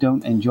moment I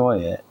don't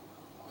enjoy it,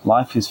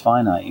 life is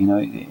finite,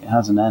 it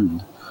has an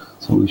end.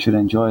 So we should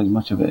enjoy as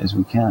much of it as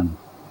we can.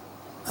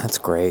 That's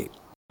great.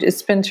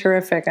 It's been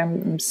terrific.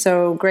 I'm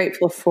so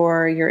grateful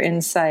for your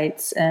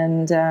insights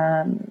and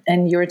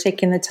you're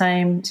taking the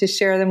time to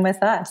share them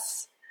with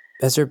us.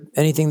 Is there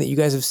anything that you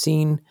guys have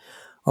seen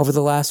over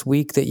the last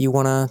week that you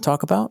want to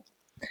talk about?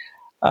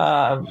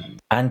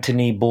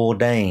 Anthony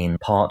Bourdain,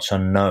 Parts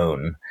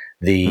Unknown.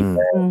 the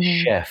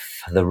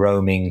chef, the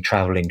roaming,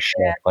 traveling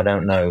chef. I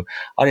didn't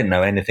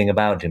know anything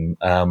about him.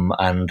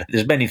 And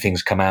there's many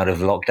things come out of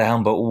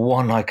lockdown, but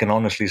one I can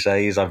honestly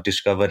say is I've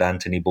discovered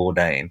Anthony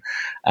Bourdain.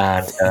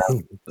 And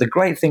the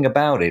great thing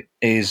about it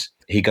is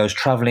he goes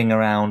traveling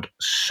around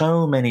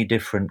so many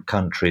different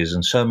countries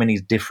and so many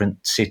different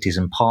cities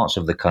and parts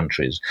of the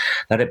countries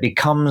that it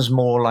becomes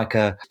more like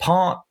a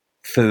part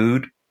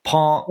food,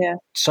 part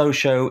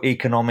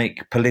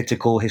socio-economic,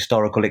 political,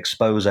 historical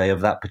expose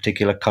of that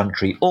particular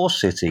country or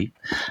city.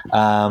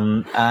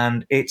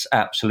 And it's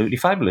absolutely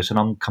fabulous, and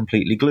I'm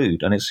completely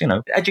glued. And it's,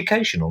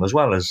 educational as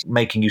well as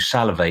making you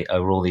salivate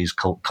over all these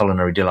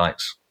culinary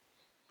delights.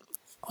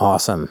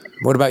 Awesome.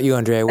 What about you,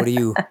 Andrea?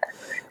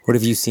 What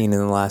have you seen in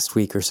the last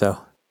week or so?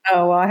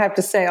 Oh, well, I have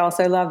to say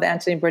also I love the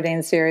Anthony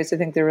Bourdain series. I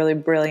think they're really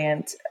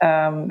brilliant.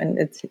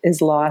 And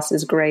his loss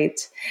is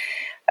great.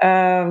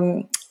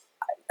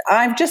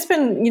 I've just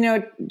been,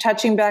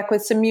 touching back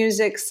with some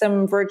music,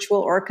 some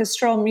virtual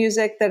orchestral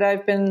music that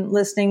I've been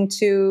listening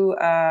to,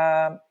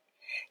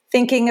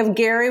 thinking of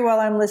Gary while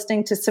I'm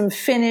listening to some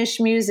Finnish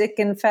music,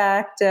 in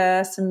fact,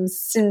 some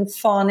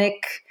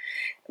symphonic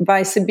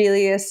by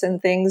Sibelius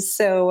and things.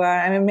 So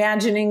I'm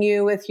imagining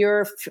you with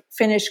your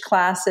Finnish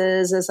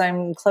classes as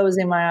I'm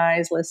closing my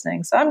eyes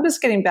listening. So I'm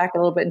just getting back a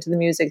little bit into the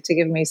music to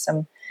give me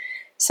some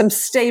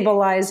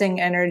stabilizing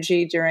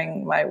energy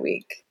during my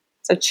week.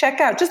 So check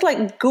out, just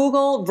like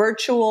Google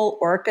virtual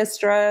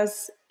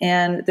orchestras,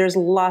 and there's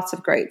lots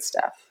of great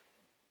stuff.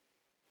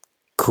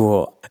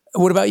 Cool.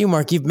 What about you,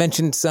 Mark? You've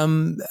mentioned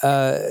some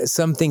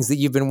things that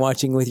you've been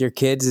watching with your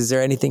kids. Is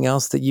there anything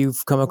else that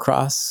you've come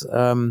across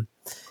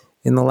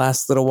in the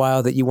last little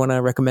while that you want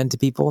to recommend to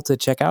people to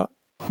check out?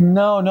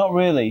 No, not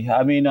really.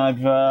 I mean,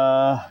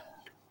 I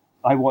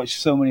watch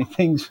so many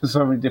things for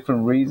so many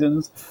different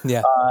reasons.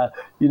 Yeah.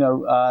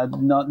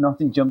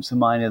 Nothing jumps to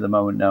mind at the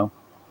moment. No.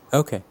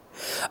 Okay.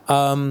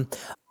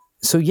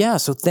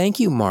 So thank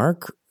you,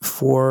 Mark,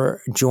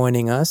 for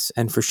joining us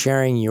and for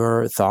sharing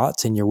your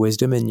thoughts and your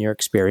wisdom and your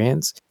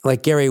experience.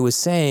 Like Gary was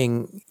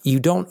saying, you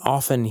don't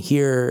often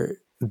hear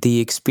the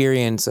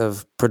experience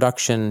of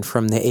production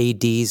from the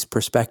AD's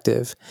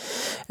perspective.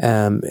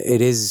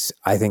 It is,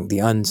 I think, the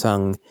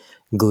unsung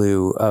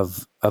glue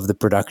of the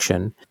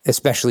production,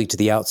 especially to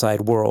the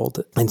outside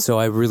world. And so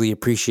I really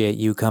appreciate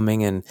you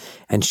coming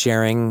and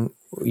sharing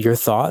your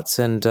thoughts,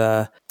 and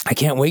I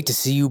can't wait to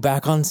see you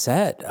back on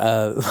set.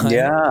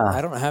 I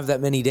don't have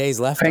that many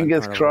days left.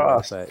 Fingers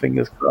crossed.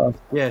 Fingers crossed.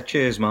 Yeah,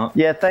 cheers, Mark.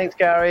 Yeah, thanks,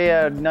 Gary.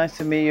 Nice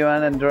to meet you,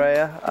 and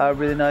Andrea.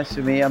 Really nice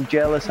to meet you. I'm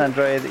jealous,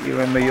 Andrea, that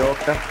you're in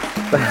Mallorca.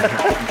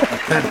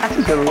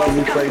 It's a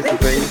lovely place to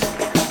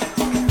be.